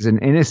line is, an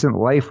innocent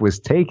life was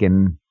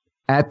taken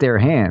at their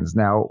hands.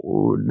 Now,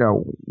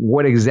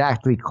 what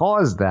exactly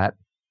caused that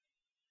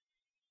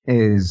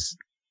is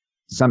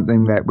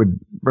something that would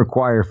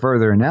require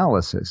further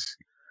analysis.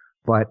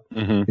 But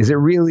is it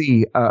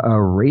really a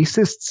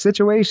racist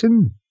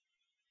situation?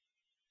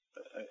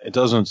 It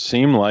doesn't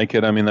seem like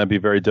it. That'd be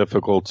very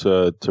difficult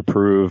to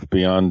prove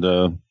beyond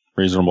a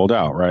reasonable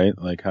doubt, right?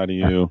 Like, how do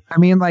you?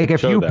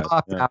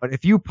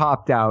 If you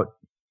popped out,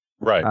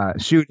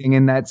 right, shooting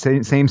in that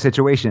same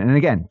situation, and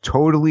again,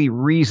 totally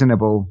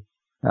reasonable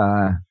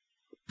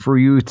for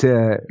you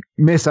to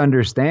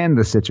misunderstand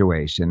the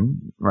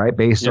situation, right?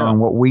 Based on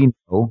what we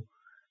know.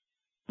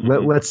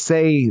 Let's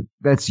say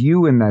that's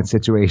you in that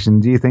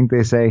situation. Do you think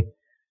they say,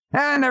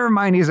 never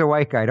mind, he's a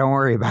white guy, don't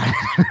worry about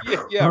it?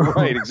 Yeah,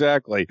 right,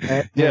 exactly.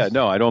 Yeah,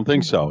 no, I don't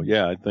think so.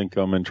 Yeah, I think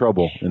I'm in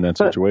trouble in that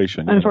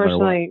situation.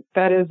 Unfortunately,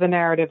 that is the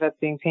narrative that's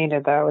being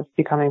painted, though. It's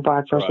becoming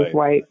black versus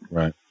white.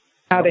 Right.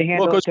 How they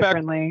handle it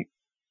differently.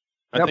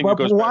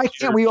 Why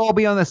can't we all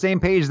be on the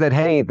same page that,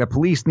 hey, the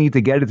police need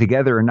to get it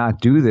together and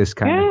not do this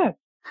kind of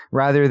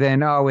rather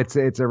than, oh, it's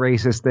a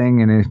racist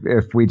thing. And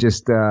if we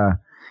just,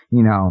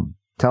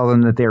 tell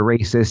them that they're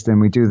racist and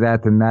we do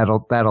that, then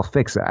that'll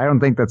fix it. I don't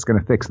think that's going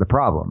to fix the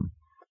problem.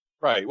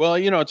 Right. Well,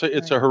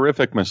 it's a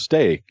horrific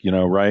mistake,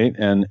 right?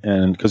 And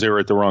because they were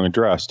at the wrong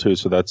address too.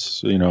 So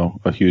that's,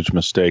 a huge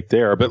mistake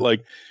there. But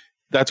like,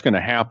 that's going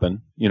to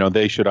happen.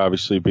 They should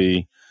obviously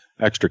be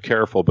extra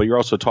careful, but you're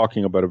also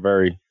talking about a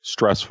very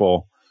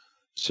stressful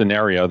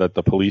scenario that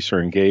the police are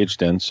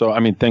engaged in. So, I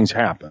mean, things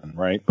happen,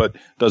 right? But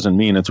doesn't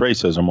mean it's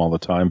racism all the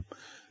time.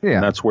 Yeah.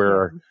 And that's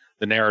where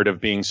the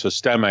narrative being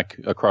systemic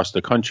across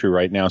the country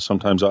right now,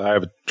 sometimes I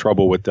have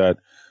trouble with that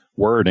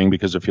wording,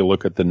 because if you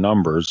look at the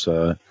numbers,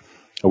 I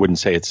wouldn't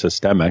say it's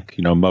systemic.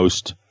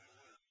 Most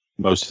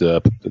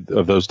of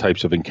those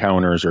types of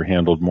encounters are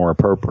handled more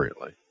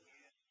appropriately.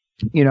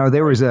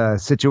 There was a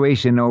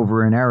situation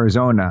over in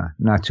Arizona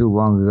not too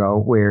long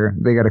ago where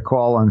they got a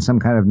call on some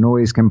kind of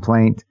noise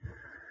complaint.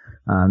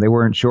 They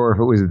weren't sure if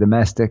it was a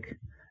domestic,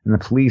 and the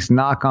police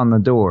knock on the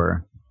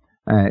door.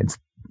 It's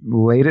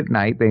late at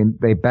night.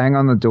 They bang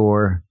on the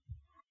door,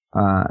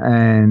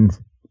 and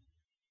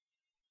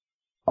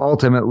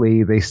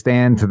ultimately they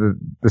stand to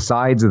the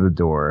sides of the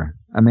door.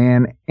 A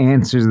man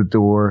answers the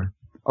door,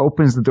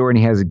 opens the door, and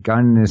he has a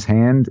gun in his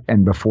hand.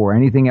 And before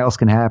anything else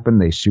can happen,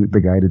 they shoot the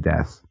guy to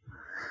death.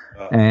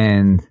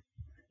 And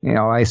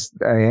I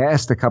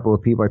asked a couple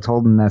of people. I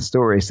told them that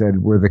story. I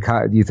said,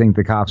 do you think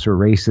the cops were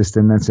racist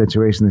in that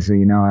situation? They said,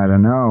 I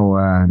don't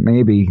know,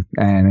 maybe.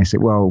 And I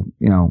said, well,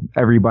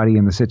 everybody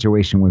in the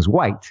situation was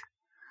white,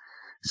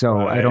 so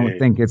right. I don't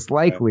think it's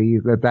likely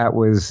that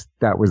was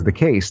the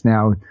case.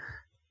 Now,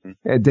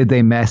 did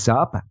they mess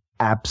up?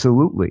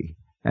 Absolutely.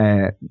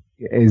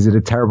 Is it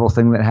a terrible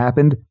thing that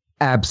happened?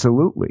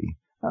 Absolutely.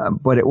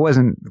 But it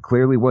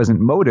clearly wasn't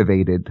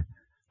motivated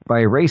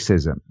by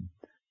racism.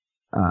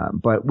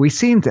 But we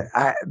seem to,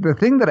 the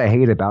thing that I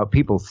hate about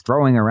people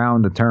throwing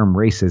around the term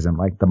racism,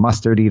 like the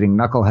mustard eating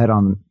knucklehead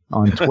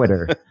on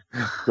Twitter,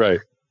 right,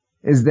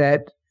 is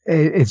that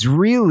it's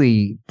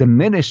really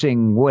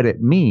diminishing what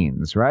it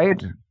means,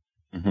 right?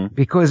 Mm-hmm.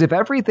 Because if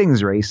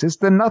everything's racist,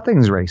 then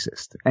nothing's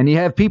racist. And you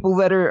have people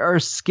that are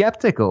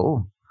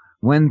skeptical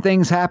when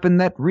things happen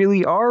that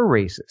really are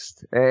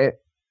racist.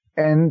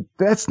 And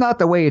that's not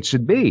the way it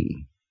should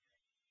be.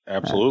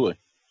 Absolutely.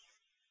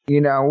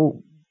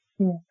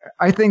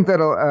 I think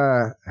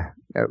that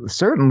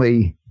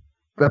certainly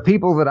the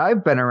people that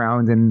I've been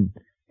around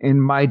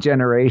in my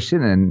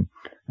generation, and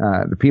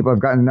the people I've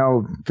gotten to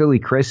know, Philly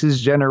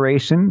Chris's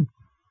generation,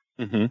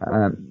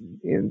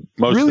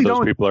 most really of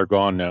those people are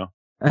gone now.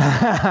 Way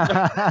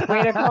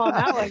to call him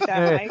out like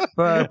that,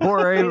 Mike.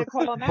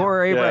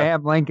 Poor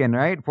Abraham Lincoln,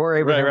 right? Poor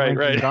Abraham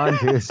Lincoln, gone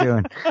too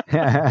soon.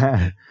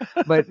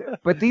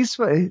 But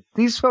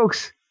these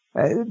folks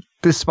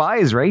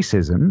despise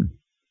racism.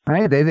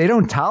 Right? They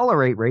don't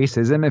tolerate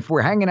racism. If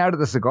we're hanging out at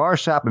the cigar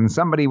shop and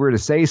somebody were to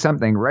say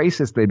something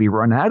racist, they'd be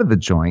run out of the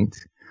joint.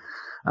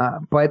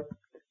 But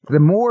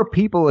the more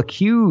people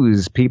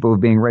accuse people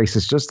of being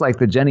racist, just like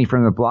the Jenny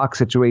from the Block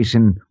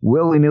situation,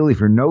 willy-nilly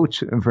for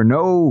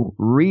no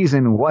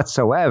reason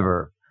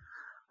whatsoever,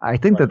 I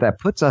think that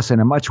puts us in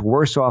a much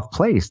worse off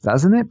place,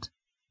 doesn't it?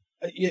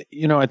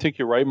 I think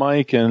you're right,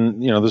 Mike.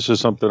 And, this is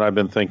something I've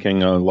been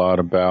thinking a lot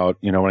about,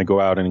 when I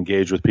go out and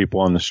engage with people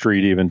on the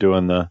street, even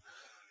doing the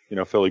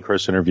Philly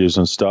Chris interviews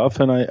and stuff.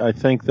 And I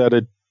think that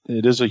it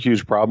is a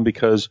huge problem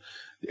because,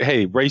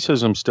 hey,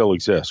 racism still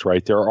exists,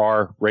 right? There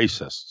are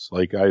racists.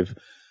 Like I've,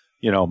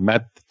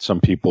 met some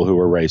people who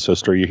are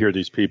racist, or you hear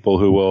these people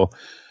who will,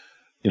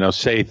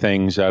 say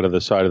things out of the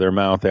side of their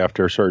mouth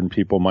after certain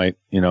people might,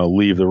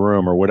 leave the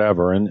room or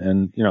whatever.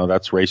 And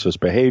that's racist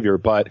behavior.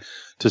 But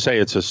to say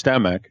it's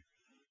systemic,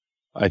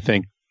 I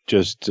think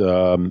just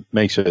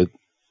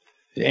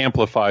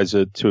amplifies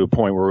it to a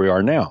point where we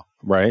are now.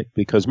 Right,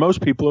 because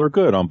most people are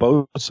good on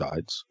both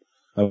sides.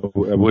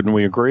 Wouldn't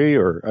we agree?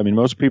 Or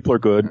most people are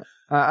good.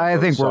 I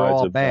think we're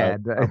all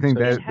bad. I think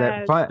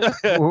that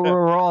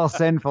we're all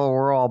sinful.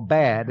 We're all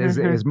bad.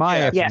 Is my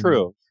opinion.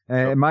 True.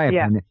 In my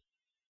opinion.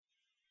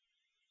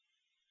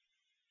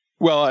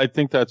 Well, I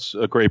think that's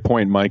a great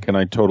point, Mike, and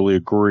I totally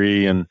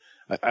agree. And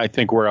I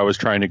think where I was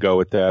trying to go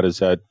with that is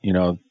that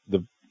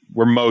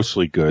we're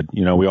mostly good.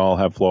 We all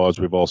have flaws.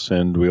 We've all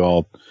sinned. We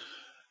all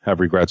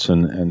have regrets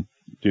and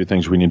do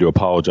things we need to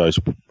apologize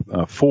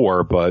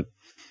for, but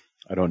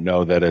I don't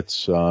know that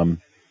it's a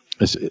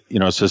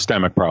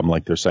systemic problem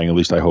like they're saying. At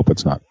least I hope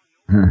it's not.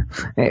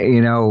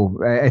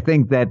 I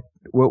think that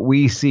what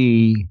we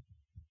see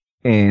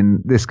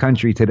in this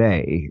country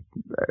today,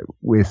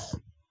 with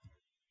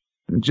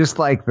just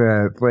like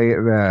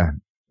the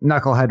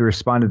knucklehead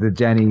responded to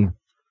Jenny,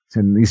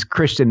 and these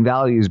Christian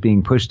values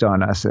being pushed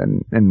on us,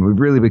 and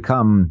we've really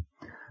become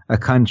a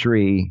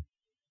country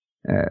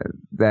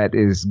that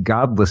is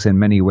godless in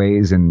many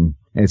ways, and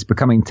it's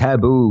becoming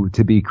taboo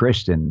to be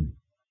Christian.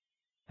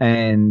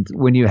 And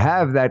when you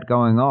have that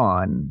going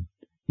on,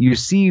 you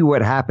see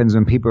what happens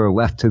when people are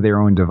left to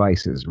their own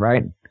devices,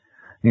 right?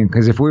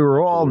 Because if we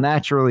were all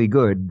naturally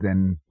good,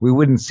 then we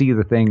wouldn't see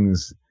the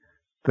things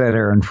that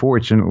are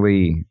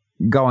unfortunately,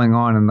 going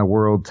on in the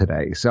world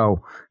today.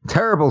 So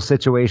terrible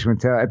situation.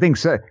 I think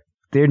so,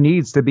 there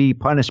needs to be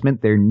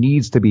punishment. There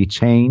needs to be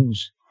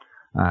change.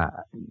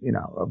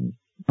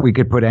 We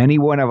could put any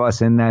one of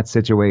us in that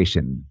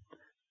situation,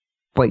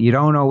 but you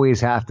don't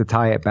always have to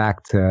tie it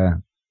back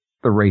to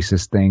the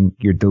racist thing.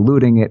 You're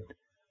diluting it,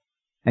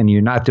 and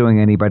you're not doing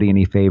anybody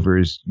any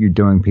favors. You're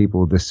doing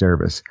people a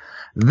disservice.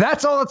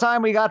 That's all the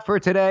time we got for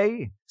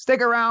today.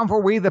 Stick around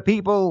for We the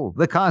People,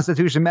 The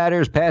Constitution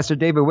Matters. Pastor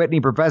David Whitney,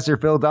 Professor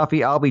Phil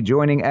Duffy. I'll be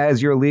joining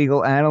as your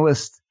legal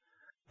analyst.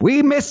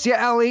 We miss you,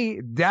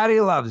 Ellie. Daddy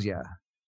loves you.